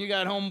else when you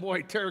got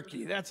homeboy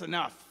turkey. That's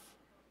enough."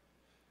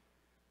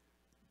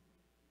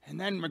 And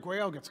then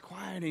Miguel gets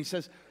quiet, and he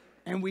says,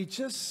 "And we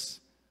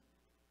just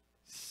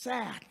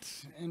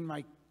sat in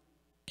my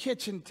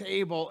kitchen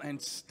table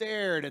and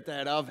stared at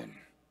that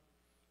oven,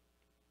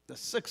 the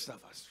 6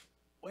 of us,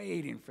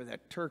 waiting for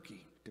that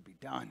turkey to be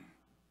done."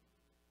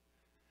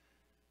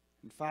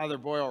 And Father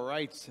Boyle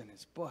writes in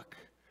his book,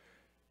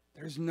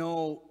 there's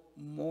no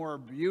more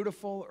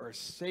beautiful or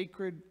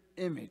sacred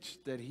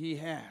image that he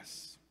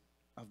has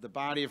of the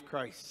body of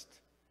Christ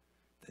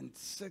than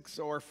 6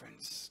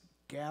 orphans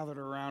gathered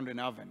around an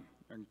oven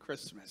on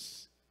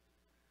Christmas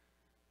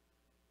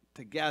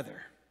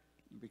together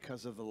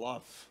because of the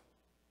love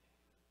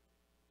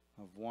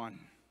of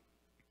one.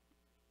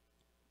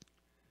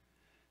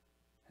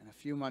 And a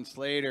few months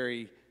later,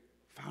 he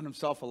found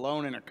himself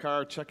alone in a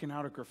car checking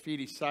out a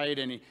graffiti site,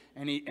 and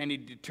he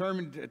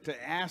determined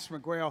to ask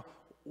Miguel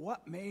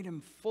what made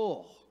him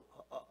full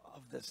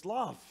of this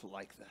love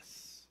like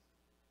this.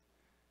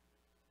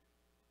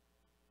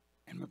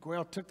 And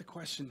Miguel took the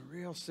question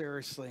real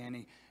seriously,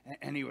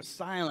 and he was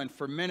silent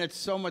for minutes,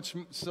 so much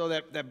so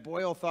that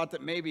Boyle thought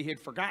that maybe he had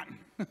forgotten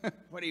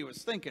what he was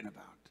thinking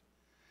about.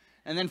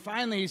 And then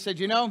finally he said,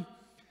 you know,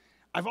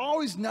 I've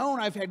always known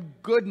I've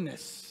had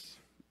goodness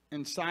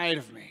inside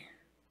of me,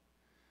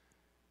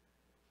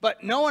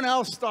 but no one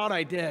else thought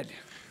I did.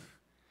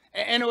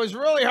 And it was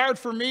really hard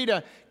for me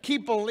to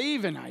keep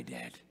believing I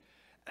did.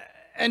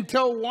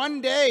 Until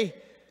one day,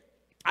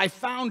 I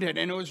found it,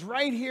 and it was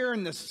right here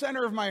in the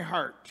center of my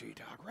heart,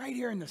 G-Dog, right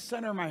here in the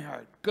center of my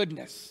heart,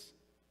 goodness.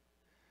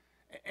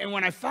 And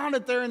when I found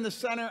it there in the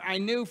center, I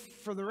knew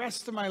for the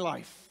rest of my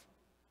life,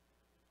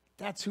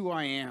 that's who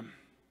I am,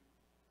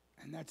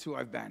 and that's who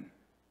I've been.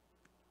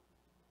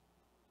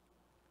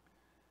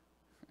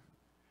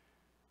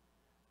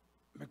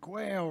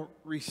 Miguel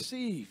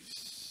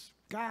receives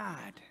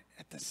God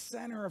at the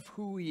center of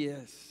who he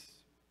is,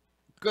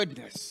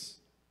 goodness,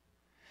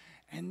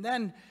 and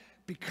then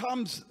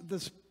becomes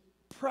this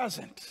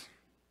present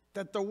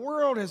that the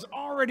world has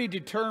already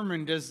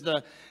determined is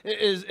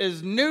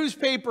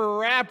newspaper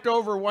wrapped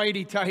over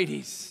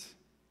whitey-tighties.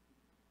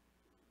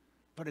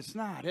 But it's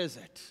not, is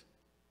it?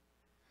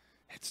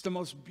 It's the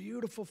most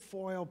beautiful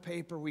foil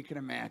paper we can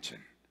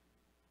imagine,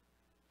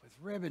 with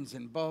ribbons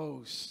and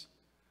bows,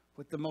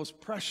 with the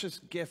most precious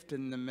gift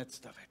in the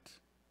midst of it.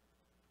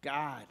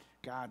 God,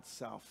 God's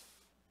self,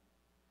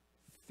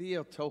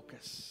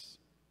 Theotokos,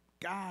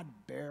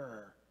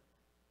 God-bearer.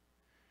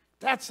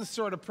 That's the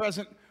sort of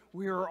present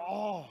we are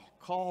all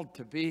called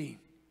to be.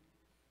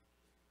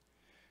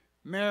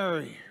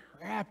 Mary,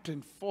 wrapped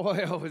in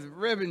foil with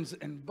ribbons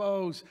and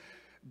bows,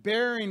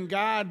 bearing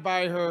God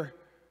by her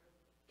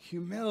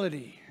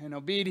humility and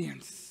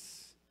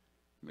obedience.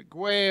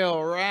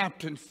 Miguel,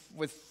 wrapped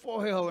with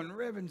foil and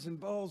ribbons and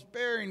bows,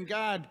 bearing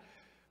God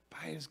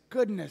by his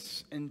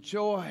goodness and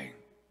joy.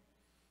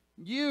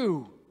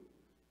 You,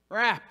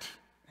 wrapped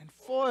in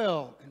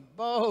foil and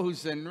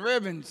bows and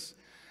ribbons,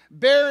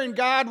 bearing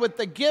God with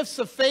the gifts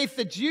of faith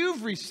that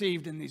you've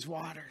received in these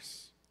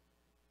waters.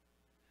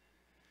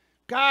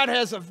 God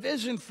has a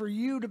vision for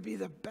you to be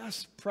the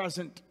best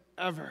present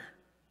ever.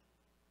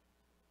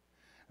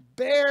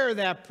 Bear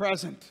that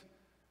present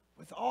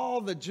with all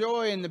the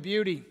joy and the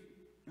beauty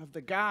of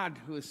the God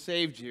who has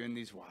saved you in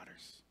these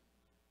waters.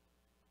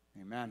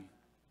 Amen.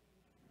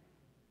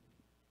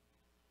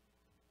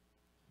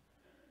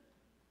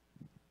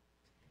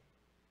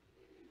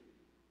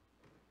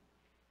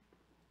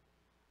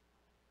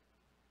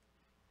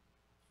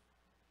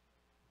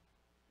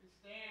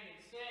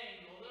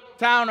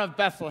 Town of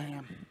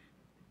Bethlehem.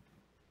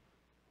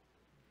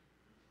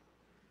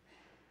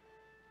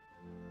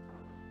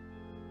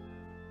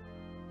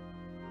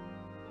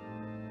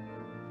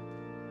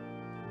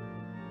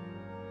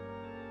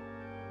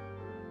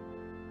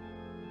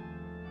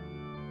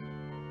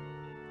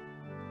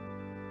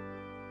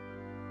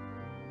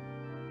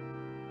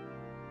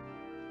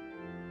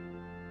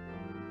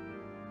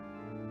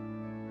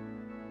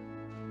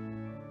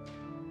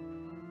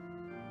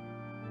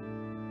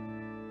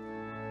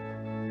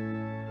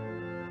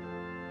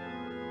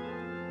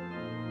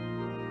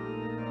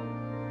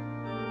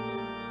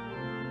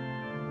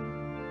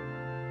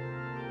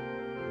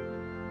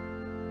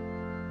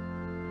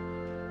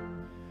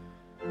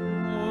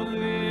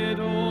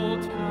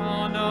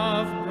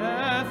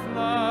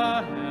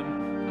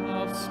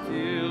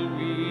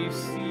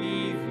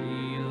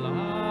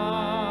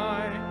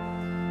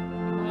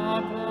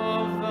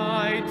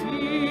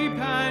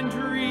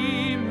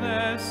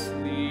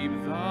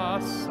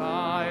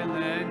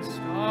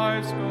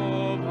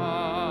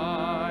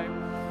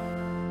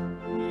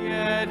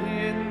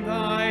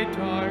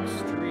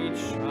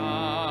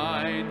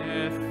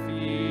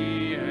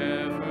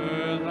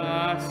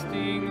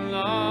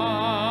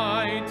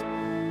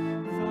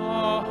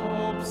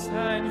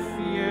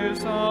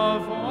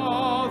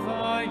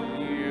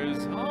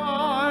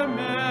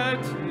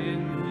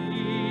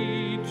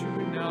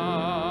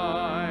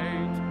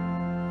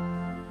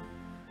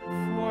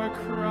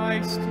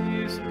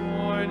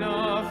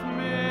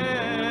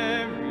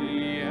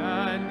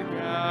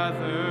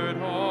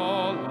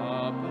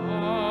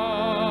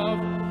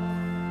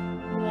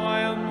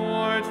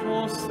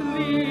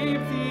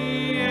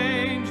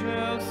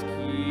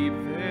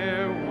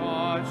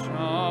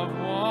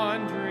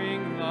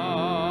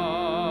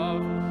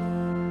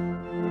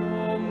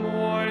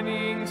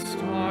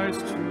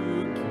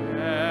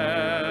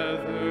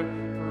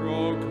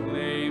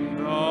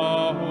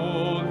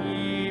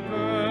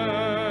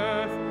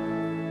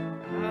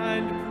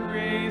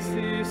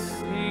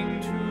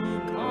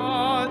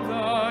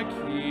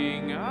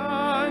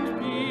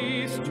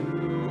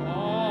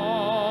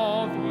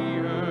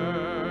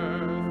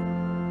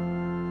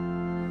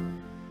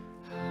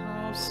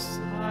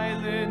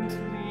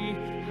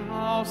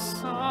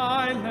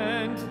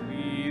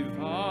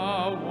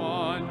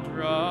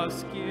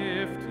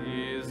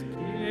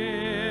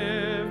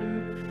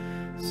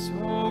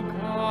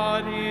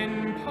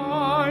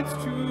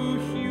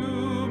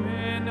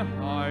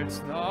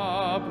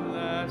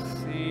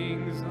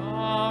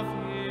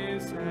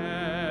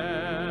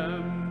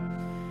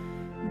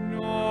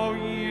 No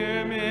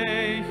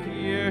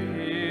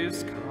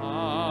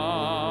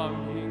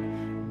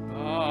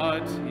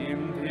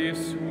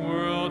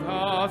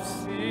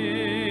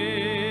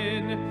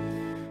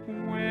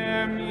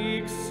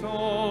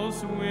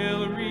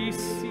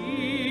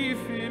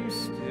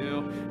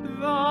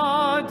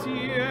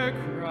dear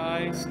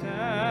Christ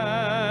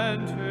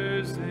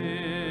enters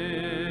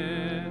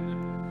in.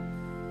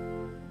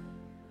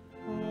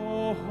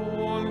 O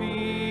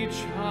holy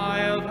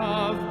child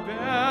of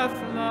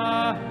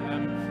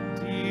Bethlehem,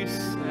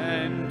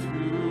 descend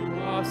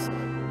to us,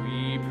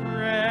 we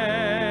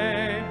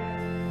pray.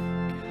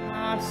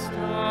 Cast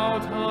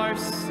out our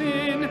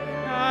sin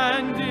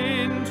and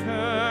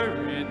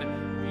enter in,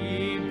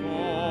 be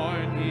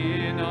born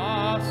in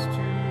us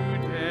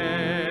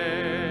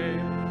today.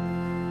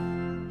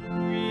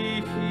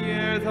 We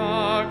hear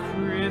the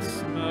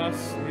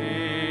Christmas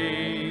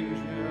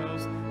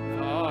angels,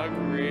 the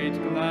great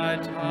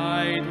glad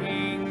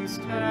tidings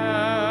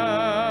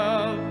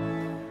tell.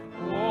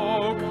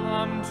 Oh,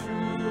 come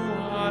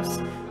to us,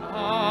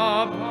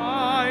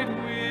 abide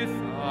with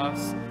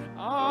us,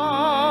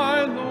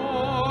 our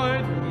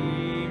Lord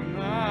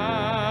Emmanuel.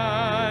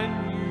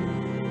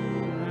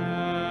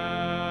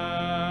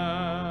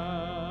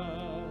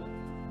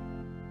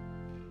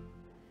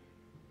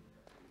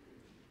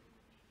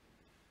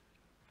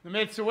 In the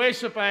midst of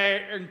worship, I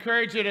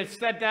encourage you to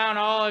set down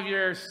all of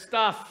your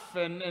stuff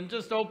and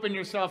just open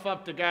yourself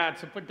up to God.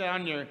 So put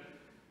down your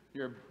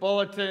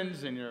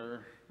bulletins and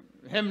your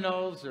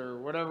hymnals or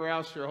whatever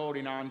else you're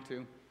holding on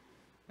to,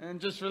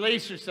 and just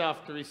release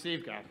yourself to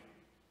receive God.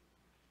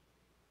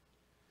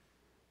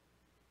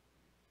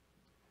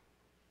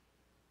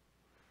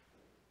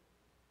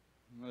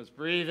 Let's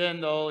breathe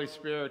in the Holy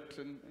Spirit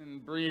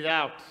and breathe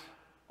out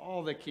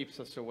all that keeps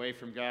us away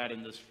from God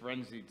in this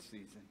frenzied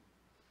season.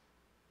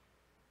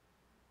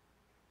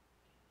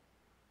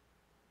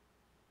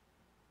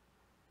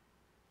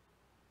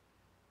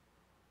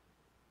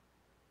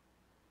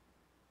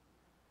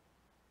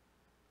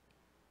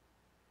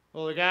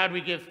 Holy God,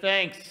 we give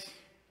thanks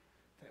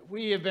that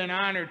we have been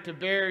honored to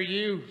bear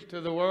you to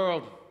the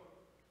world.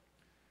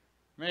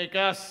 Make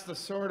us the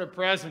sort of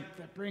present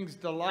that brings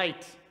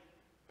delight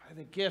by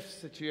the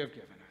gifts that you have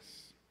given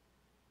us.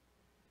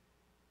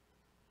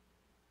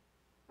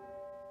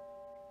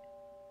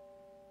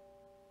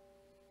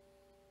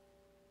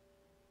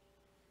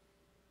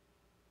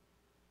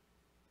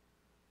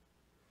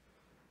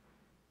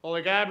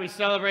 Holy God, we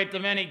celebrate the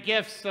many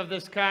gifts of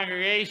this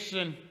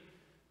congregation.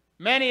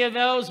 Many of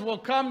those will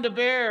come to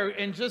bear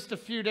in just a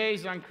few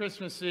days on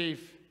Christmas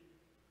Eve.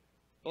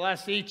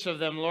 Bless each of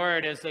them,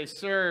 Lord, as they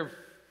serve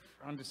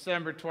on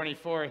December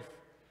 24th.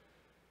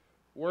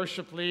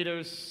 Worship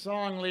leaders,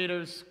 song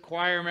leaders,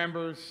 choir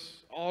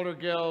members, altar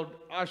guild,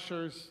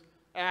 ushers,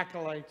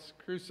 acolytes,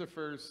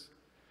 crucifers,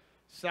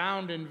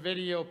 sound and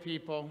video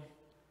people,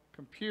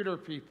 computer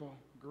people,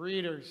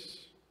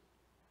 greeters,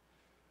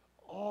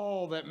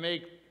 all that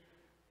make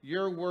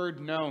your word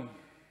known.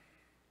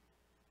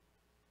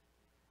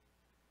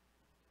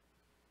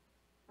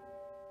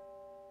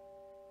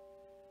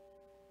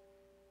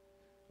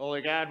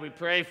 Holy God, we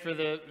pray for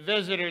the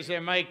visitors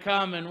that might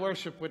come and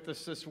worship with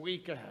us this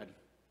week ahead.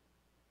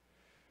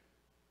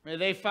 May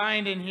they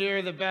find in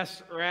here the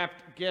best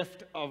wrapped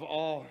gift of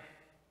all,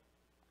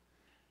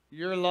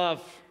 your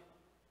love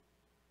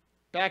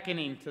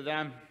beckoning to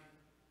them,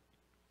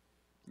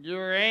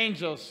 your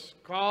angels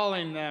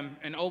calling them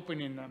and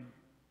opening them.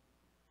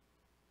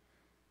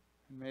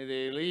 And may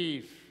they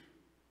leave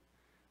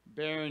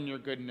bearing your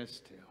goodness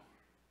too.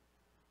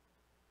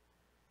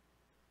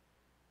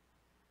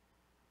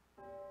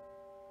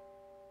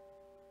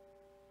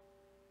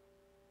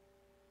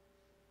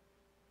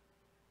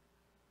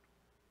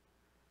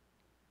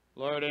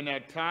 Lord, in a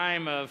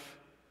time of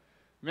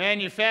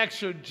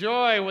manufactured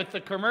joy with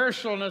the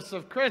commercialness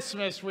of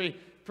Christmas, we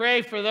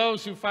pray for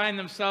those who find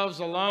themselves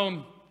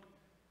alone,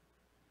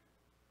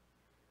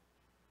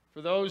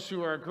 for those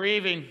who are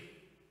grieving,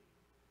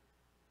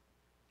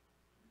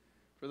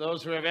 for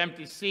those who have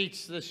empty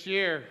seats this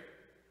year,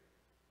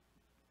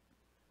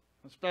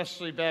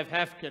 especially Bev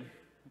Hefkin,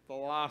 with the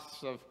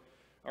loss of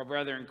our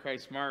brother in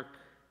Christ, Mark.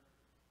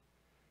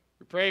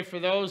 We pray for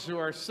those who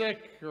are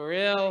sick or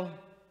ill,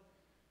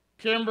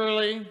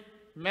 Kimberly,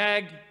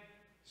 Meg,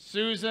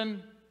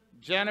 Susan,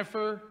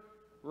 Jennifer,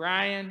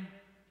 Ryan,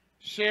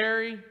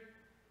 Sherry,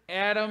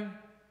 Adam,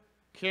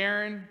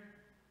 Karen,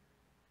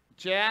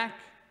 Jack,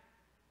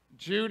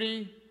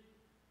 Judy,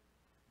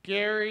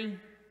 Gary,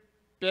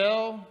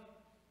 Bill,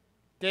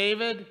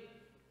 David,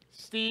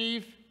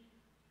 Steve,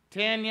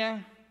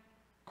 Tanya,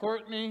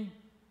 Courtney,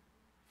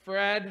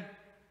 Fred,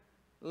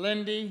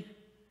 Lindy,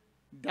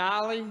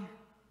 Dolly,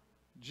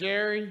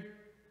 Jerry,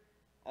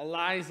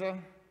 Eliza,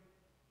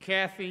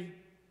 Kathy,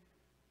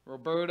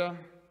 Roberta,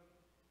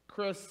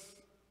 Chris,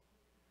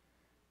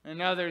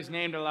 and others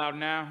named aloud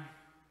now.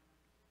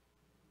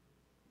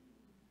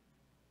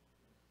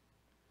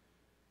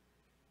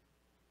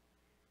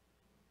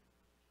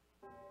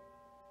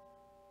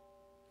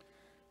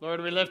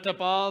 Lord, we lift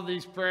up all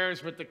these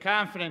prayers with the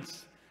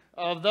confidence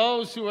of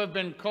those who have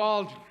been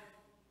called,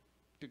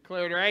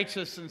 declared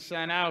righteous, and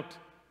sent out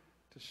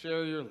to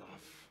share your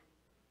love.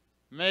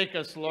 Make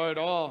us, Lord,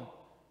 all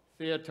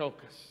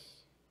Theotokos,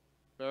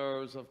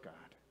 bearers of God.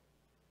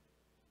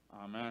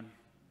 Amen.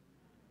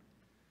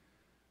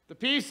 The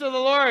peace of the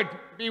Lord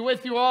be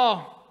with you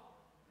all.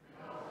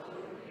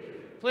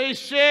 Please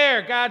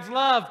share God's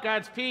love,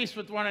 God's peace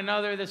with one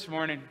another this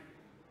morning.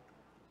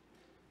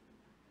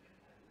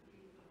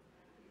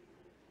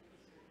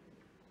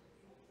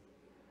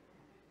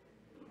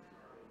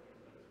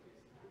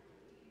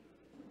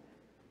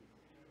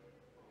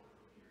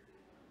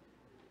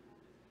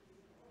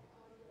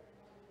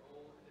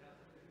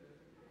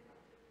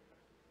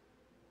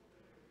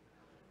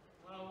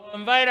 We'll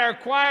invite our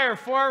choir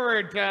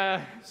forward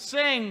to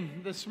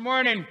sing this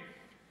morning.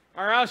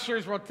 Our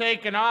ushers will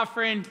take an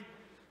offering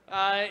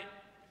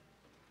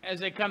as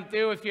they come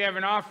through. If you have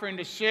an offering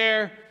to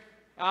share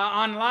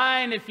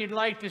online, if you'd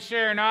like to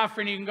share an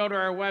offering, you can go to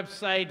our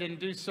website and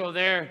do so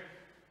there.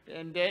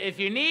 And if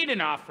you need an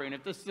offering,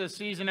 if this is a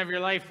season of your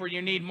life where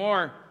you need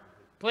more,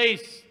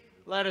 please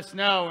let us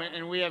know,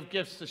 and we have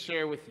gifts to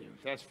share with you,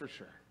 that's for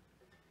sure.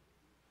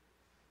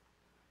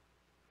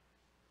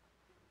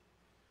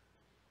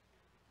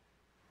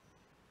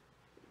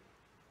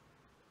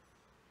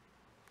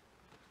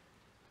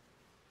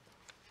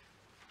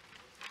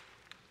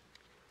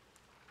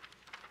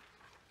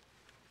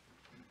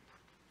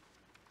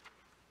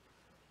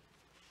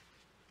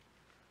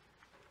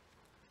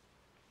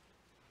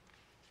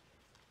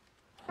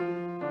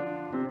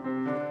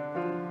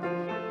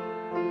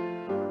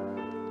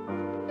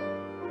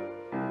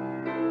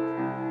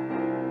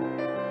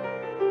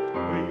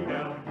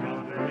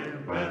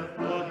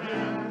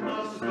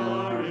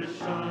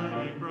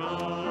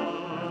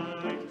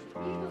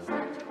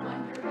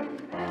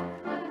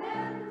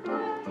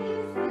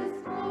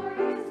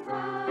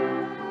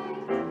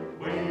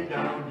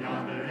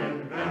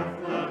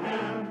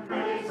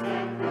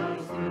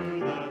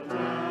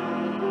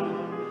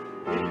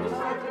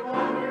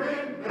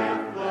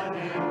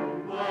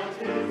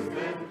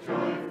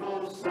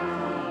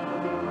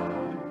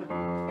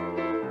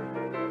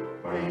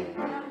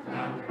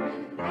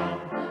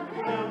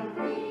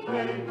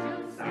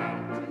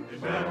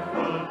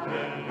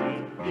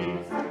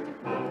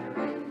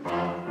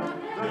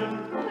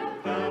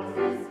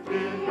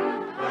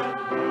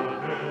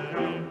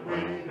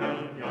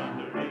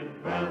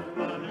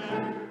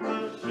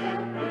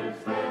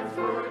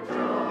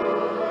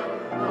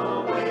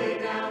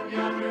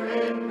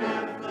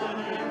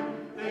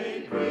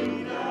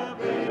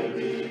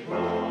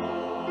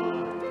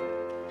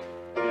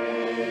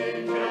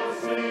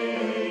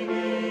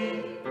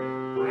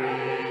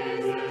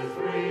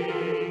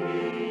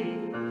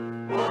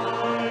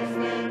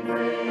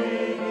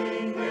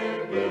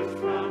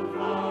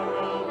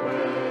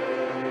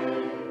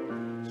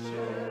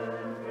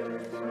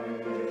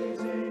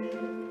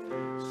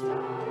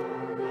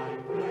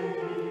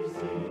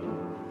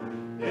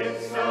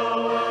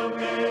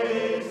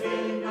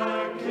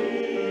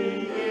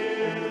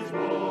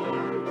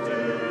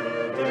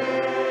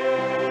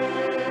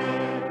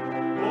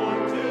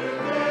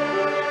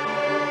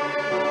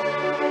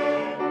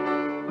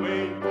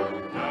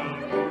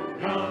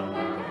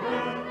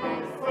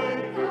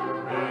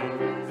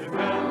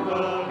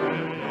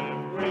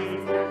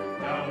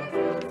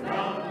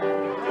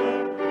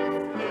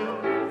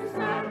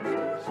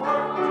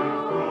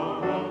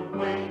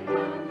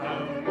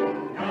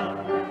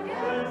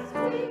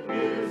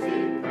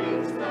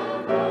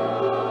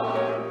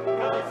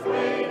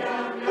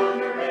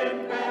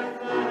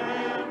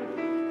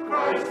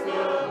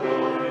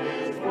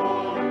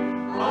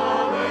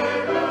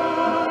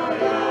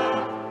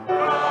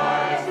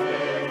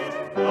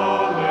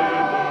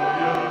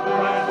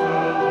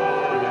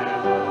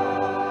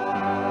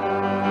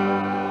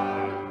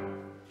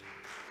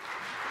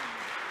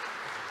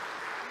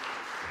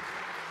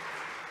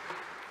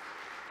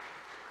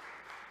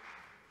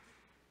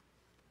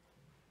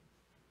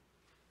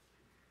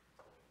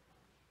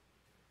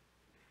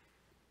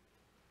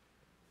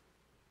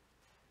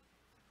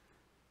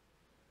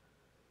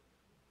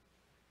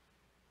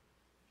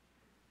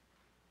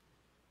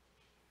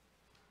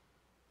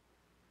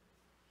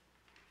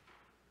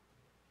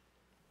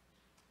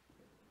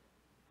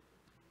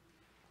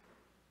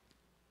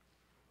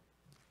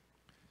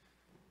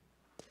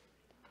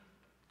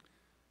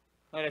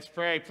 Let us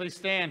pray. Please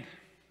stand.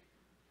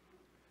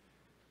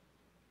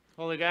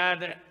 Holy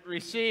God,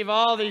 receive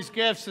all these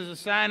gifts as a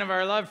sign of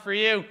our love for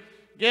you.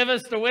 Give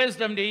us the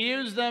wisdom to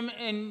use them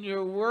in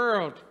your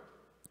world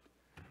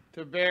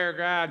to bear,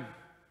 God,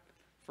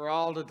 for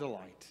all to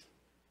delight.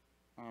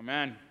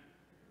 Amen.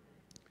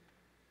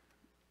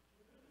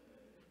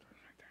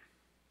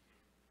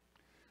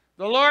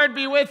 The Lord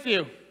be with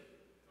you.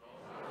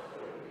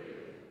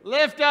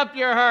 Lift up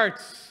your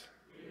hearts.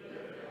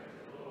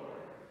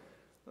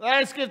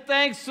 Let us give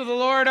thanks to the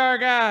Lord our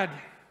God.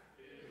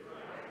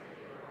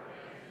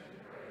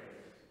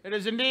 It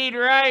is indeed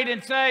right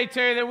and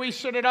salutary that we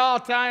should at all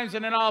times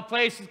and in all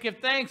places give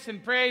thanks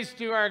and praise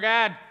to our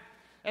God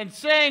and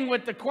sing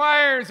with the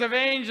choirs of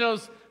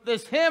angels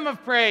this hymn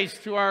of praise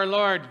to our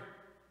Lord.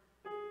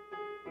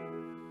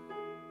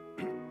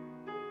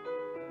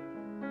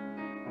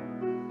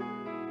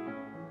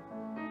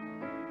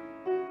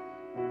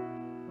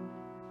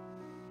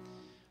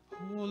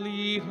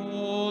 Holy,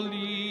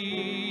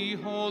 holy,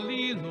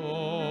 holy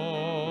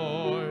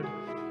Lord,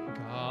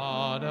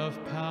 God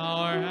of power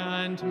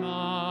and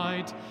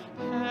might.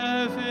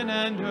 Heaven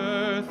and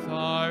earth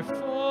are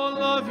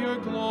full of your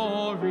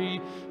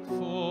glory,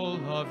 full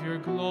of your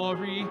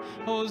glory.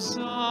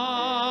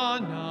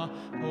 Hosanna,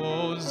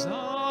 Hosanna,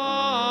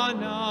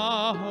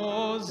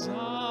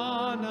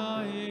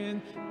 Hosanna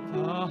in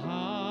the highest.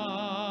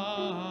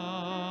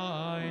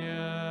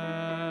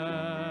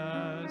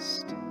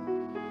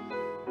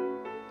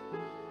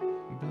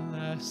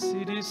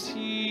 Blessed is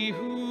he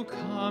who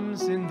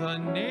comes in the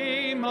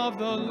name of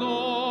the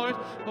Lord.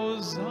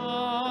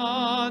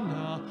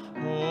 Hosanna,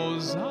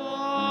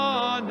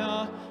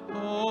 Hosanna,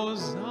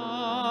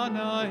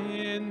 Hosanna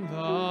in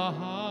the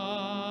highest.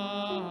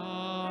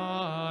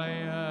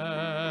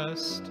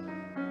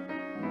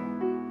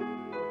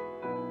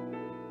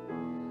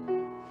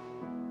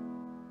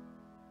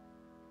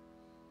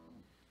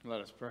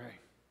 Let us pray.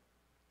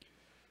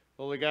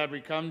 Holy God, we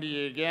come to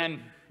you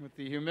again with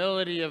the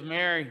humility of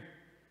Mary,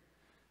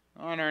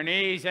 on our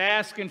knees,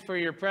 asking for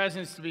your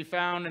presence to be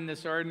found in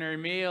this ordinary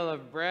meal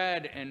of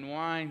bread and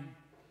wine.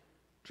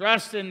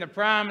 Trust in the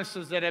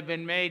promises that have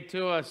been made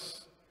to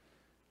us,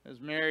 as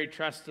Mary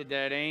trusted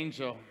that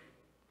angel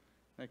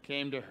that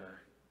came to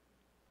her.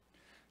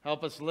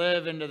 Help us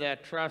live into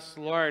that trust,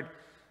 Lord,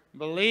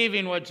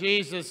 believing what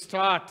Jesus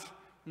taught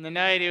in the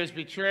night he was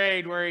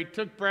betrayed, where he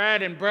took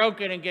bread and broke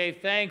it and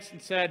gave thanks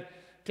and said,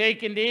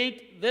 "Take and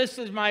eat. This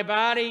is my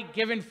body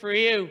given for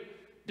you.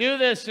 Do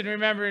this in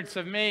remembrance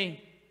of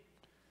me."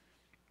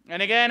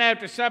 And again,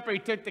 after supper, he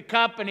took the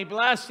cup and he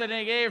blessed it and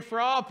he gave it for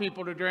all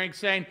people to drink,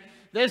 saying,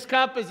 "This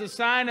cup is a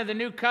sign of the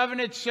new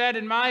covenant shed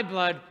in my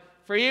blood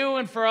for you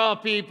and for all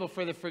people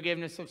for the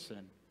forgiveness of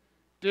sin.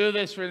 Do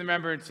this for the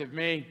remembrance of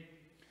me."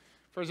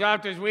 For as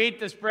often as we eat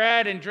this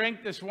bread and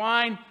drink this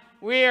wine,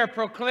 we are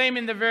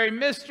proclaiming the very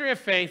mystery of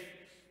faith,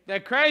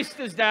 that Christ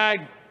has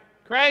died,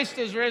 Christ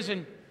has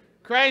risen,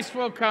 Christ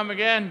will come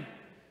again.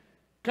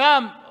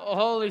 Come, O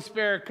Holy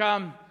Spirit,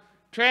 come.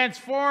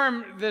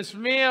 Transform this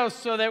meal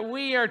so that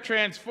we are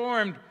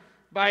transformed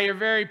by your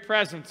very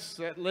presence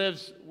that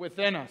lives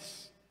within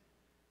us.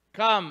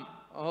 Come,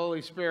 O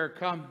Holy Spirit,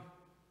 come.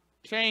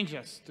 Change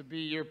us to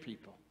be your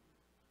people.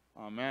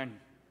 Amen.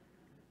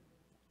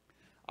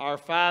 Our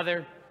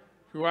Father,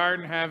 who art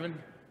in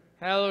heaven,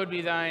 hallowed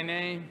be thy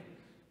name.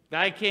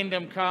 Thy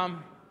kingdom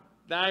come,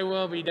 thy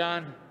will be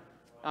done,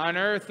 on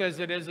earth as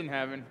it is in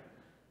heaven.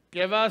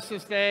 Give us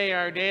this day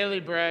our daily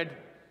bread,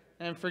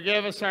 and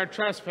forgive us our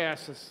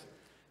trespasses,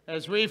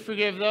 as we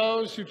forgive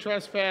those who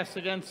trespass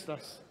against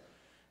us.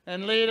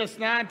 And lead us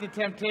not into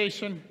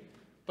temptation,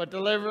 but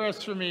deliver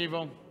us from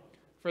evil.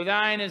 For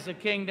thine is the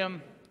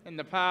kingdom, and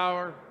the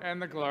power,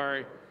 and the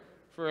glory,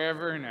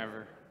 forever and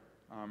ever.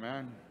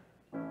 Amen.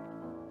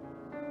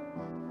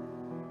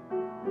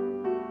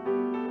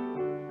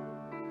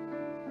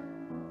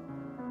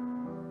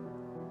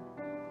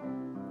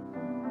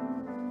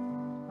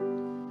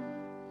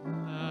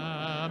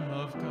 Lamb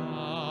of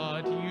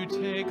God, you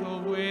take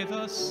away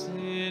the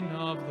sin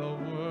of the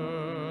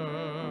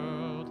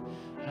world.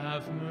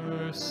 Have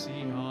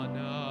mercy on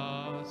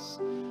us.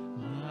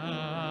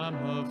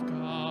 Lamb of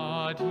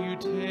God, you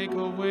take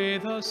away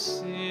the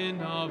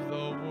sin of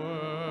the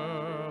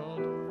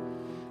world.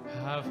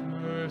 Have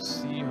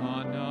mercy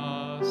on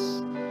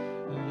us.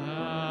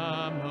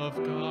 Lamb of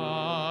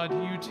God,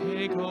 you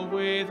take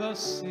away the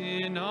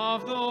sin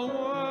of the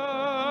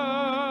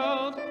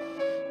world.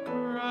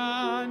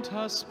 Grant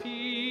us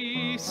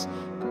peace,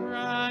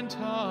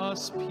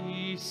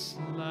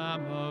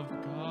 Lamb of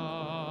God.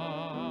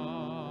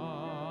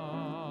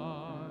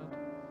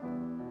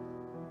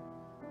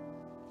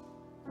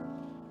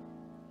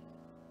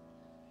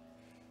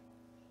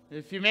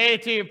 If you made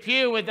it to your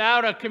pew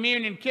without a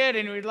communion kit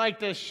and would like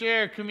to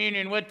share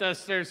communion with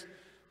us, there's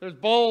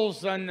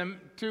bowls on the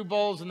two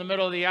bowls in the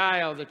middle of the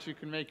aisle that you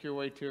can make your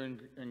way to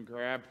and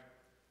grab.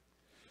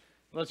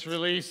 Let's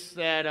release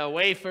that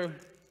wafer,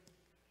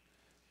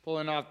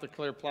 pulling off the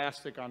clear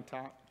plastic on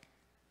top.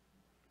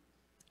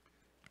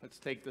 Let's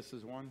take this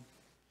as one.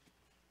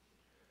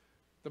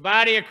 The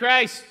body of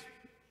Christ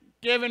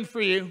given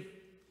for you.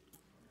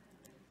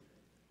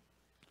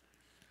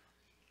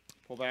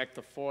 Pull back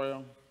the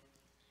foil.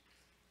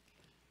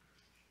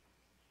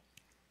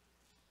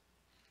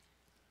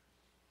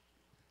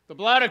 The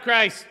blood of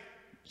Christ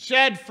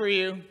shed for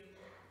you.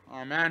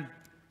 Amen.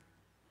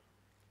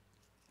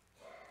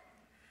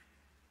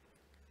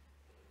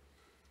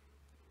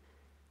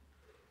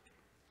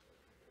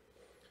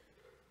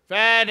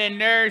 Fed and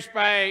nourished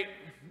by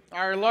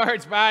our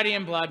Lord's body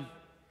and blood,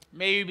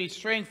 may you be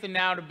strengthened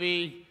now to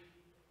be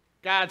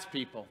God's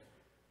people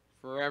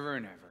forever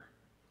and ever.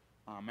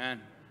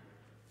 Amen.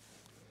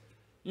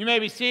 You may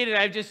be seated.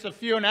 I have just a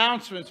few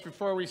announcements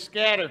before we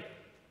scatter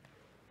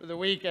for the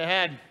week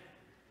ahead.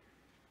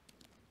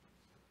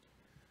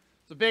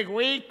 It's a big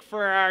week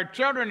for our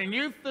children and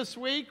youth this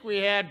week. We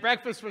had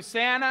breakfast with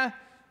Santa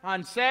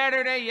on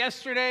Saturday.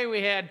 Yesterday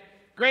we had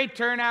great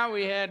turnout.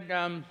 We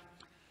had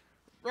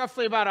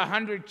roughly about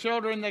 100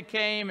 children that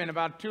came and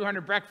about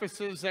 200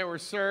 breakfasts that were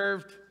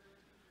served.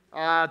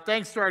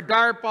 Thanks to our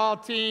dart ball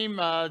team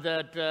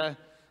that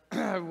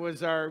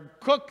was our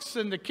cooks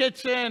in the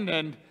kitchen,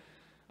 and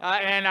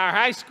our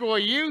high school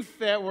youth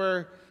that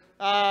were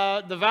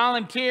the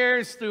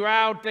volunteers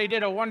throughout. They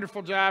did a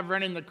wonderful job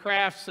running the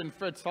crafts in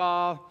Fritz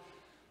Hall.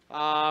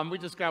 We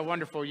just got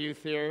wonderful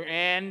youth here.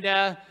 And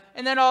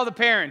then all the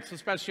parents,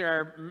 especially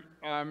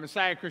our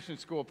Messiah Christian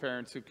School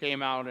parents who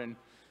came out in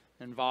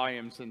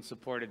volumes and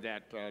supported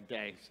that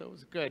day. So it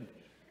was a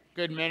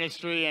good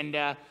ministry.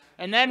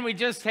 And then we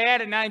just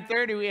had at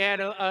 9:30, we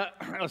had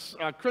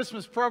a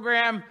Christmas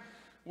program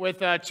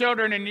with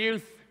children and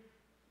youth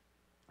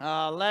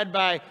led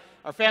by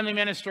our family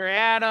minister,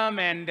 Adam,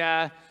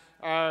 and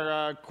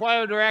our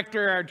choir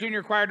director, our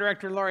junior choir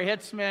director, Lori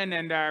Hitzman,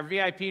 and our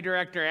VIP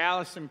director,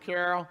 Allison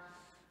Carroll,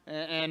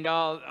 and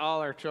all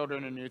our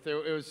children and youth.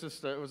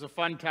 It was a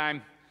fun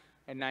time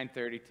at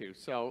 9:32.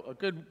 So a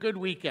good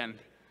weekend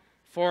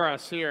for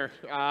us here,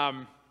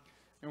 and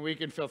we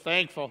can feel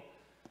thankful.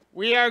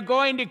 We are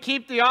going to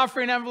keep the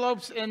offering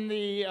envelopes in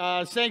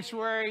the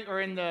sanctuary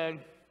or in the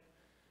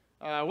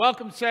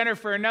Welcome Center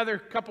for another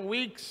couple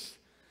weeks.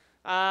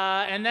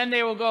 And then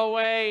they will go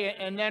away,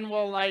 and then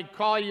we'll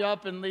call you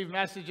up and leave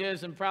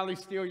messages and probably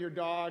steal your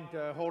dog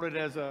to hold it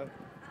as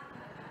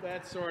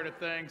that sort of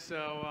thing.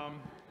 So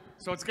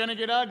it's going to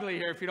get ugly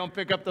here if you don't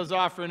pick up those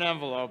offering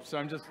envelopes. So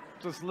I'm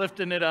just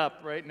lifting it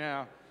up right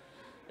now.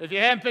 If you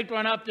haven't picked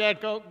one up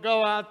yet,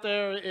 go out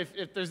there.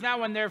 If there's not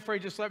one there for you,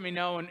 just let me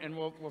know, and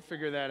we'll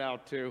figure that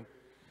out too.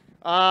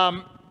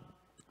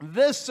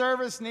 This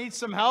service needs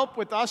some help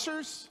with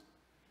ushers.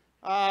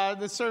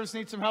 This service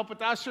needs some help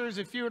with ushers.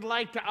 If you would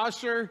like to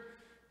usher,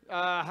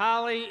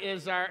 Holly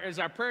is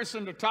our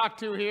person to talk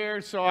to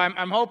here. So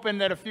I'm hoping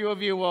that a few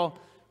of you will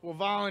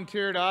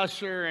volunteer to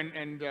usher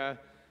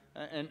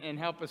and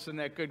help us in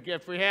that good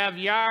gift. We have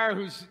Yar,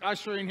 who's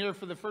ushering here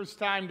for the first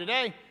time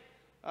today.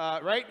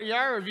 Right,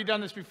 Yar? Or have you done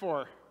this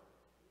before?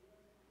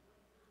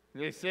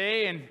 You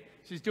see, and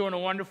she's doing a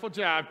wonderful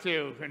job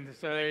too. And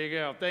so there you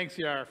go. Thanks,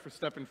 Yar, for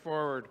stepping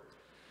forward.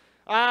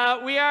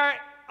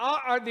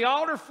 The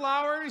altar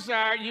flowers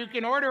you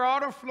can order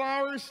altar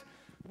flowers.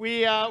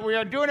 We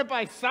are doing it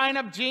by Sign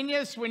Up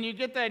Genius. When you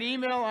get that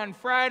email on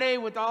Friday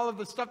with all of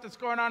the stuff that's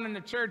going on in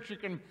the church, you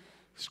can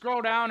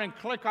scroll down and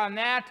click on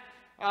that.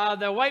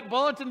 The white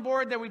bulletin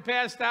board that we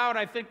passed out,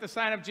 I think the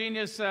Sign Up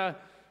Genius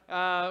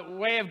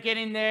way of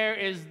getting there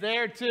is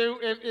there too.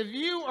 If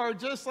you are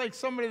just like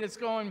somebody that's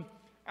going,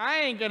 I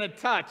ain't going to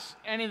touch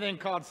anything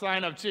called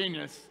Sign Up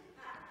Genius,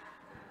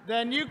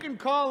 then you can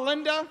call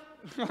Linda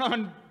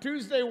on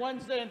Tuesday,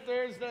 Wednesday, and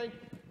Thursday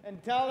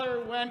and tell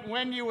her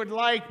when you would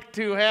like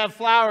to have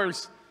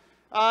flowers.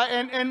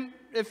 And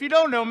if you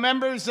don't know,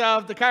 members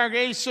of the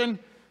congregation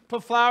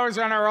put flowers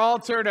on our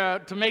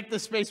altar to make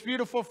this space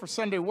beautiful for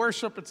Sunday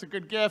worship. It's a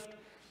good gift.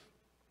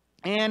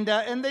 And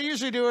they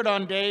usually do it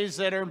on days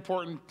that are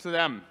important to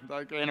them,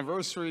 like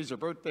anniversaries or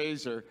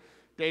birthdays or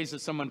days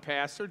that someone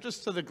passed, or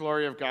just to the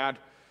glory of God.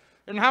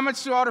 And how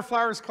much do altar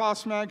flowers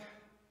cost, Meg?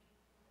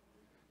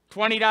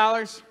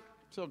 $20.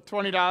 So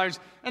 $20,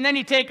 and then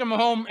you take them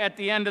home at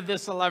the end of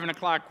this 11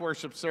 o'clock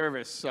worship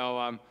service.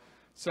 So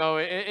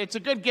it's a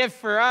good gift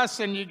for us,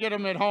 and you get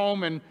them at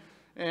home, and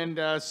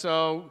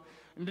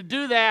to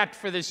do that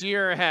for this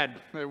year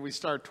ahead, we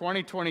start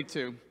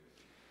 2022.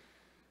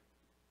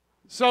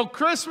 So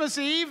Christmas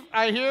Eve,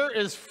 I hear,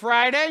 is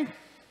Friday.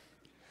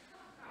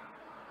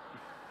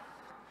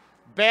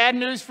 Bad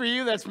news for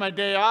you, that's my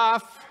day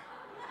off.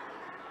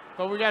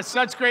 But we got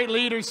such great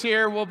leaders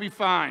here, we'll be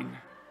fine.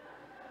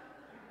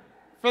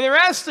 For the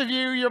rest of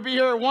you, you'll be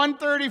here at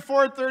 1:30,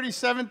 4:30,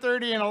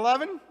 7:30, and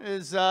 11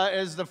 is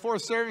the four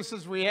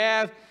services we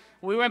have.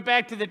 We went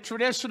back to the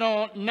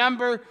traditional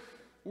number.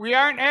 We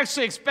aren't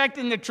actually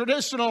expecting the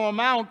traditional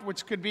amount,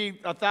 which could be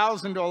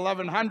 1,000 to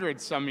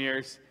 1,100 some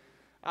years.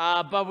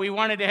 But we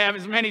wanted to have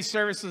as many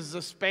services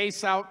to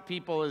space out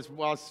people as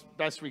well as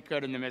best we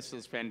could in the midst of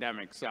this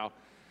pandemic. So,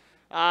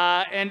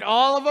 and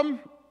all of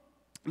them,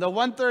 the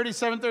 1:30,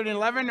 7:30, and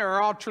 11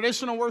 are all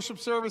traditional worship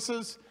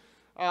services.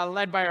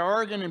 Led by our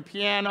organ and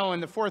piano,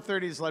 and the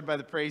 4:30 is led by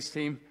the praise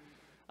team.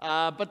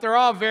 But they're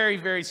all very,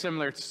 very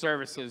similar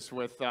services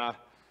with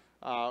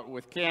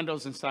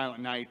candles and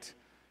silent night.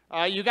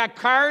 You got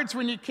cards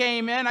when you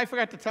came in. I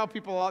forgot to tell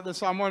people all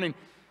this all morning.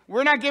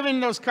 We're not giving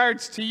those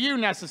cards to you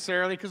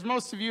necessarily, because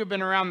most of you have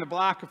been around the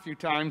block a few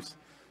times.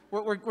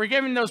 We're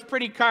giving those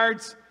pretty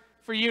cards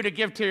for you to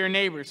give to your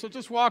neighbors. So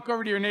just walk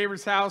over to your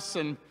neighbor's house,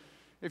 and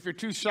if you're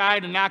too shy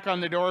to knock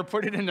on the door,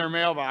 put it in their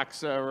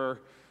mailbox,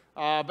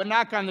 but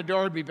knock on the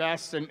door would be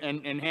best,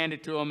 and hand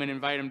it to them and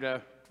invite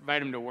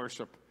them to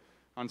worship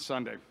on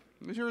Sunday.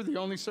 You're the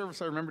only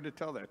service I remember to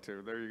tell that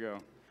to. There you go.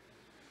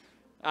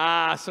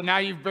 So now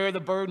you bear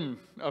the burden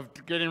of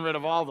getting rid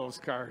of all those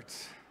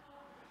cards.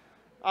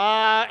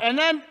 And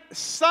then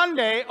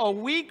Sunday, a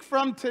week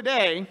from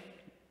today,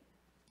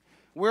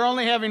 we're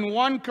only having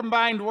one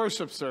combined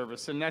worship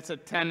service, and that's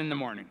at 10 in the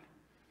morning.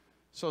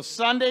 So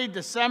Sunday,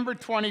 December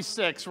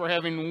 26th, we're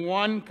having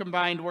one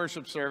combined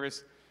worship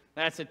service.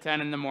 That's at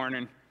 10 in the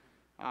morning,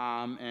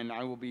 and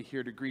I will be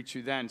here to greet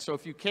you then. So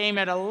if you came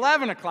at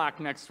 11 o'clock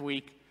next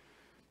week,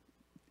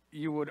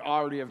 you would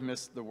already have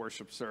missed the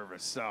worship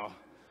service.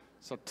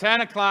 So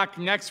 10 o'clock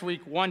next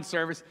week, one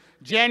service.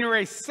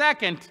 January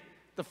 2nd,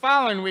 the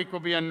following week will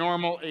be a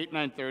normal 8,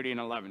 9:30, and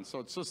 11. So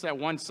it's just that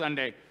one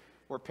Sunday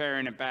we're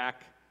paring it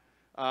back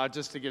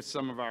just to give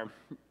some of our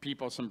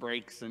people some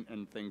breaks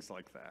and things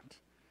like that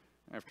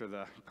after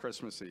the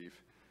Christmas Eve.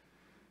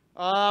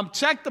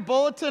 Check the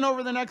bulletin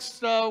over the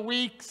next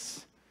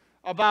weeks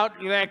about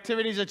the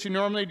activities that you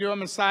normally do at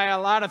Messiah. A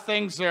lot of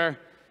things are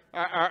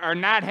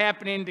not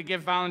happening to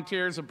give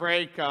volunteers a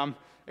break,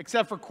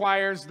 except for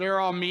choirs. They're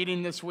all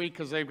meeting this week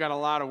because they've got a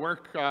lot of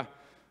work to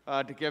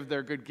give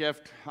their good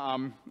gift.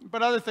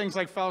 But other things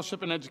like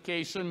fellowship and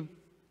education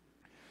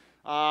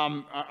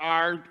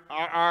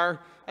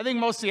I think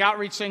most of the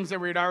outreach things that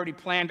we had already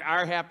planned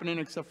are happening,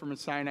 except for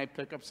Messiah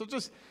pickup. So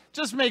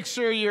just make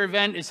sure your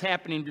event is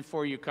happening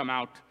before you come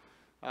out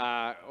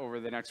over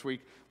the next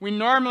week. We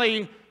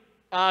normally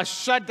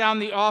shut down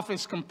the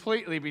office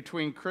completely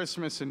between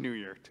Christmas and New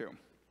Year, too.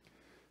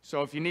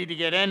 So if you need to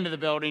get into the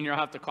building, you'll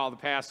have to call the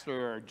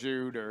pastor or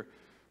Jude or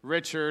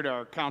Richard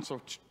or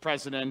council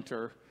president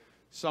or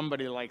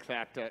somebody like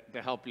that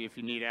to help you if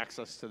you need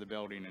access to the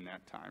building in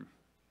that time.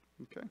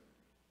 Okay.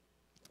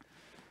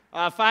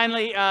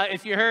 Finally,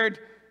 if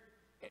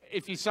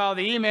you saw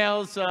the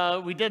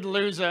emails, we did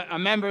lose a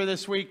member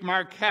this week.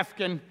 Mark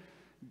Hefkin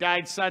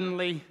died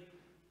suddenly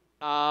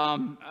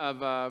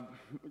of a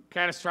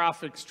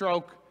catastrophic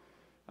stroke.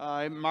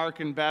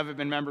 Mark and Bev have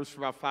been members for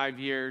about 5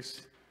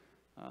 years,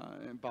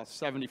 about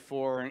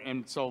 74,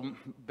 and so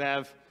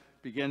Bev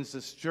begins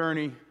this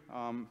journey,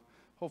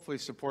 hopefully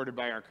supported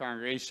by our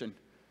congregation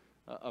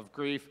of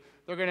grief.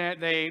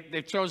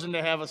 They've chosen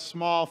to have a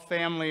small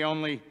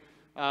family-only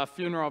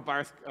funeral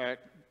at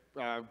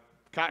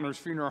Cotner's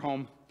Funeral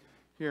Home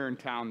here in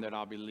town that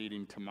I'll be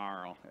leading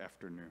tomorrow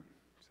afternoon.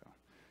 So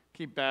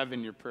keep Bev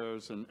in your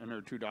prayers and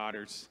her 2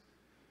 daughters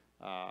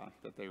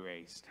that they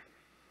raised.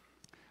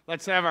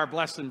 Let's have our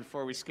blessing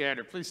before we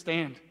scatter. Please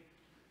stand.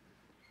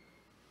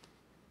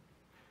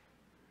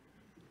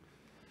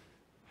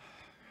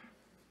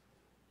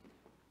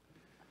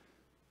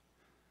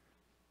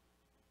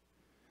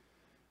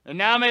 And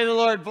now may the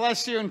Lord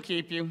bless you and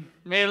keep you.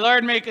 May the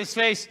Lord make his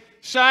face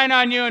shine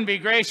on you and be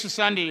gracious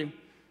unto you.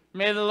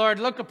 May the Lord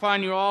look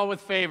upon you all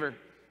with favor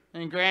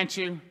and grant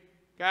you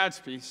God's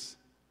peace.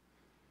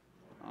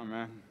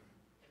 Amen.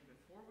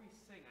 Before we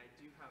sing,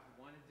 I do have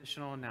one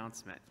additional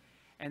announcement.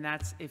 And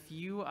that's if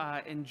you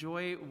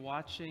enjoy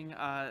watching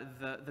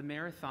the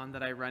marathon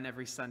that I run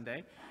every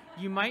Sunday,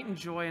 you might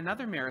enjoy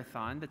another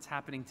marathon that's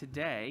happening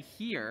today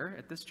here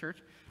at this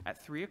church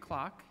at 3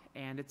 o'clock.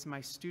 And it's my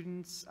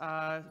students'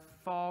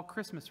 fall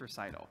Christmas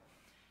recital.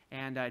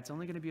 And it's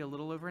only going to be a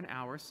little over an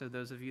hour, so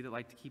those of you that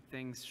like to keep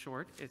things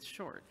short, it's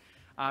short.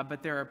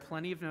 But there are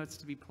plenty of notes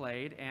to be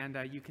played, and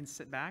you can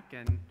sit back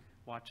and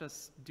watch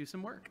us do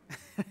some work.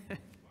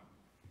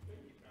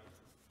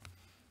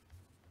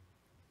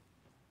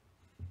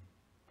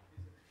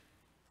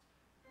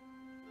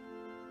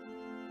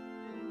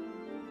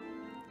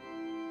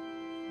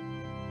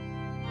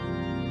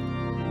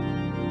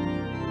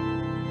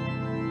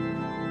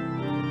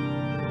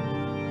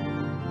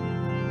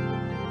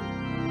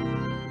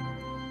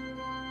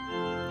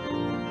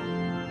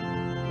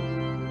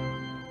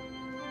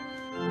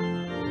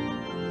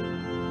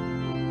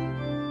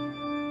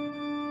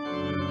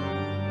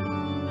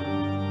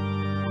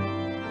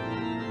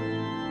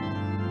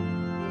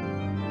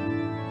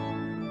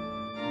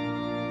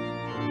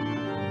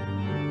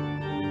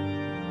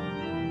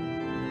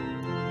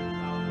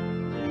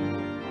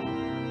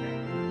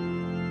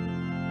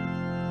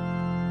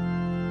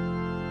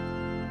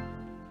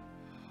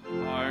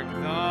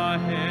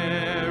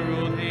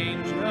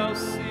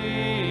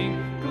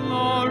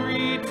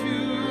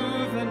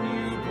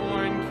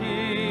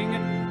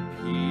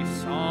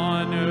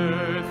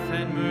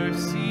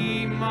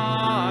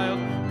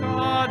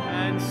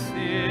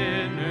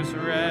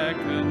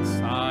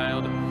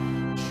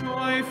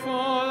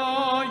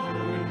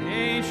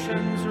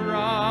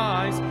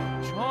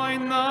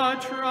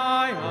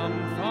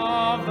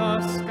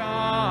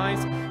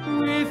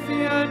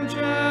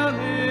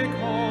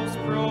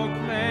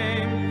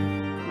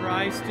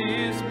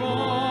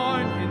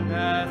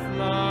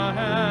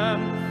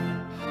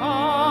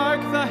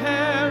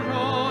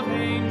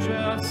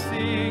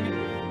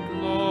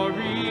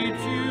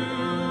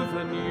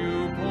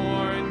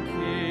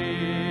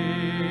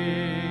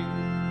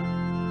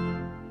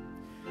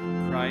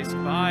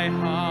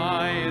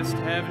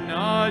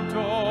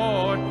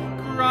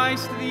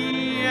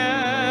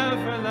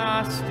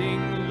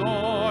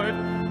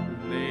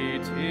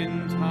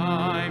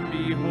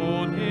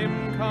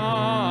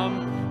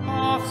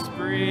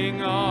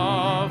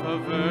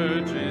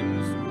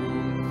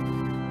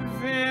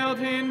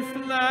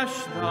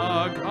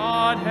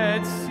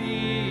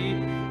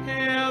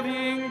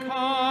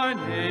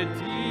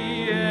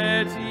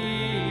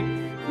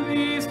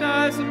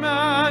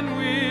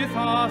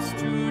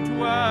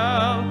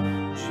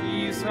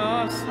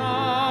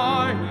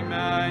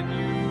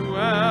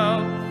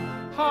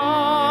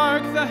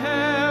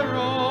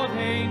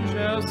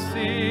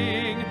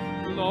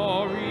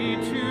 glory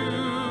to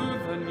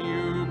the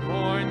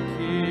newborn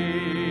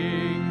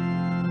King.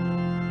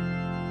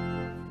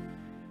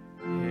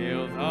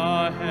 Hail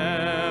the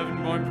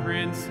heaven-born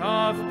Prince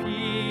of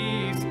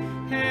Peace,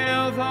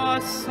 hail the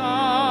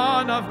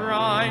Son of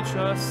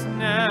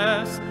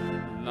Righteousness.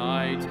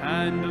 Light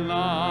and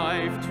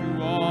life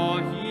to all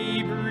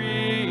he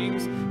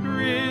brings,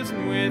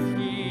 risen with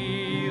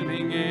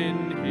healing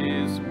in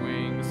his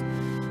wings.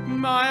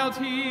 Mild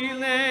he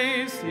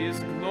lays his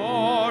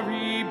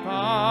glory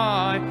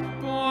by,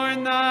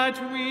 born that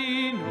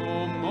we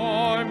no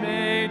more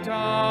may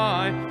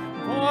die,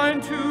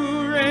 born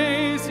to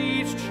raise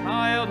each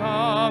child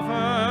of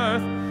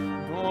earth,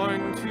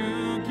 born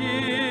to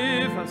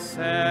give a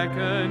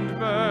second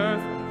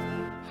birth.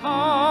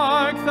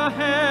 Hark, the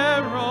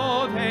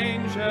herald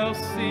angels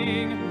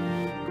sing,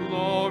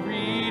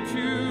 glory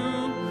to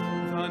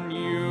the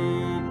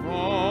newborn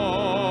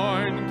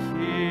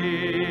King.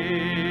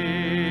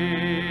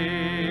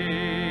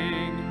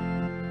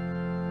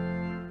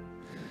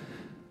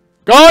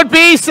 Go in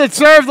peace and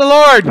serve the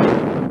Lord.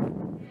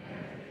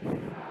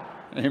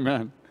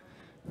 Amen.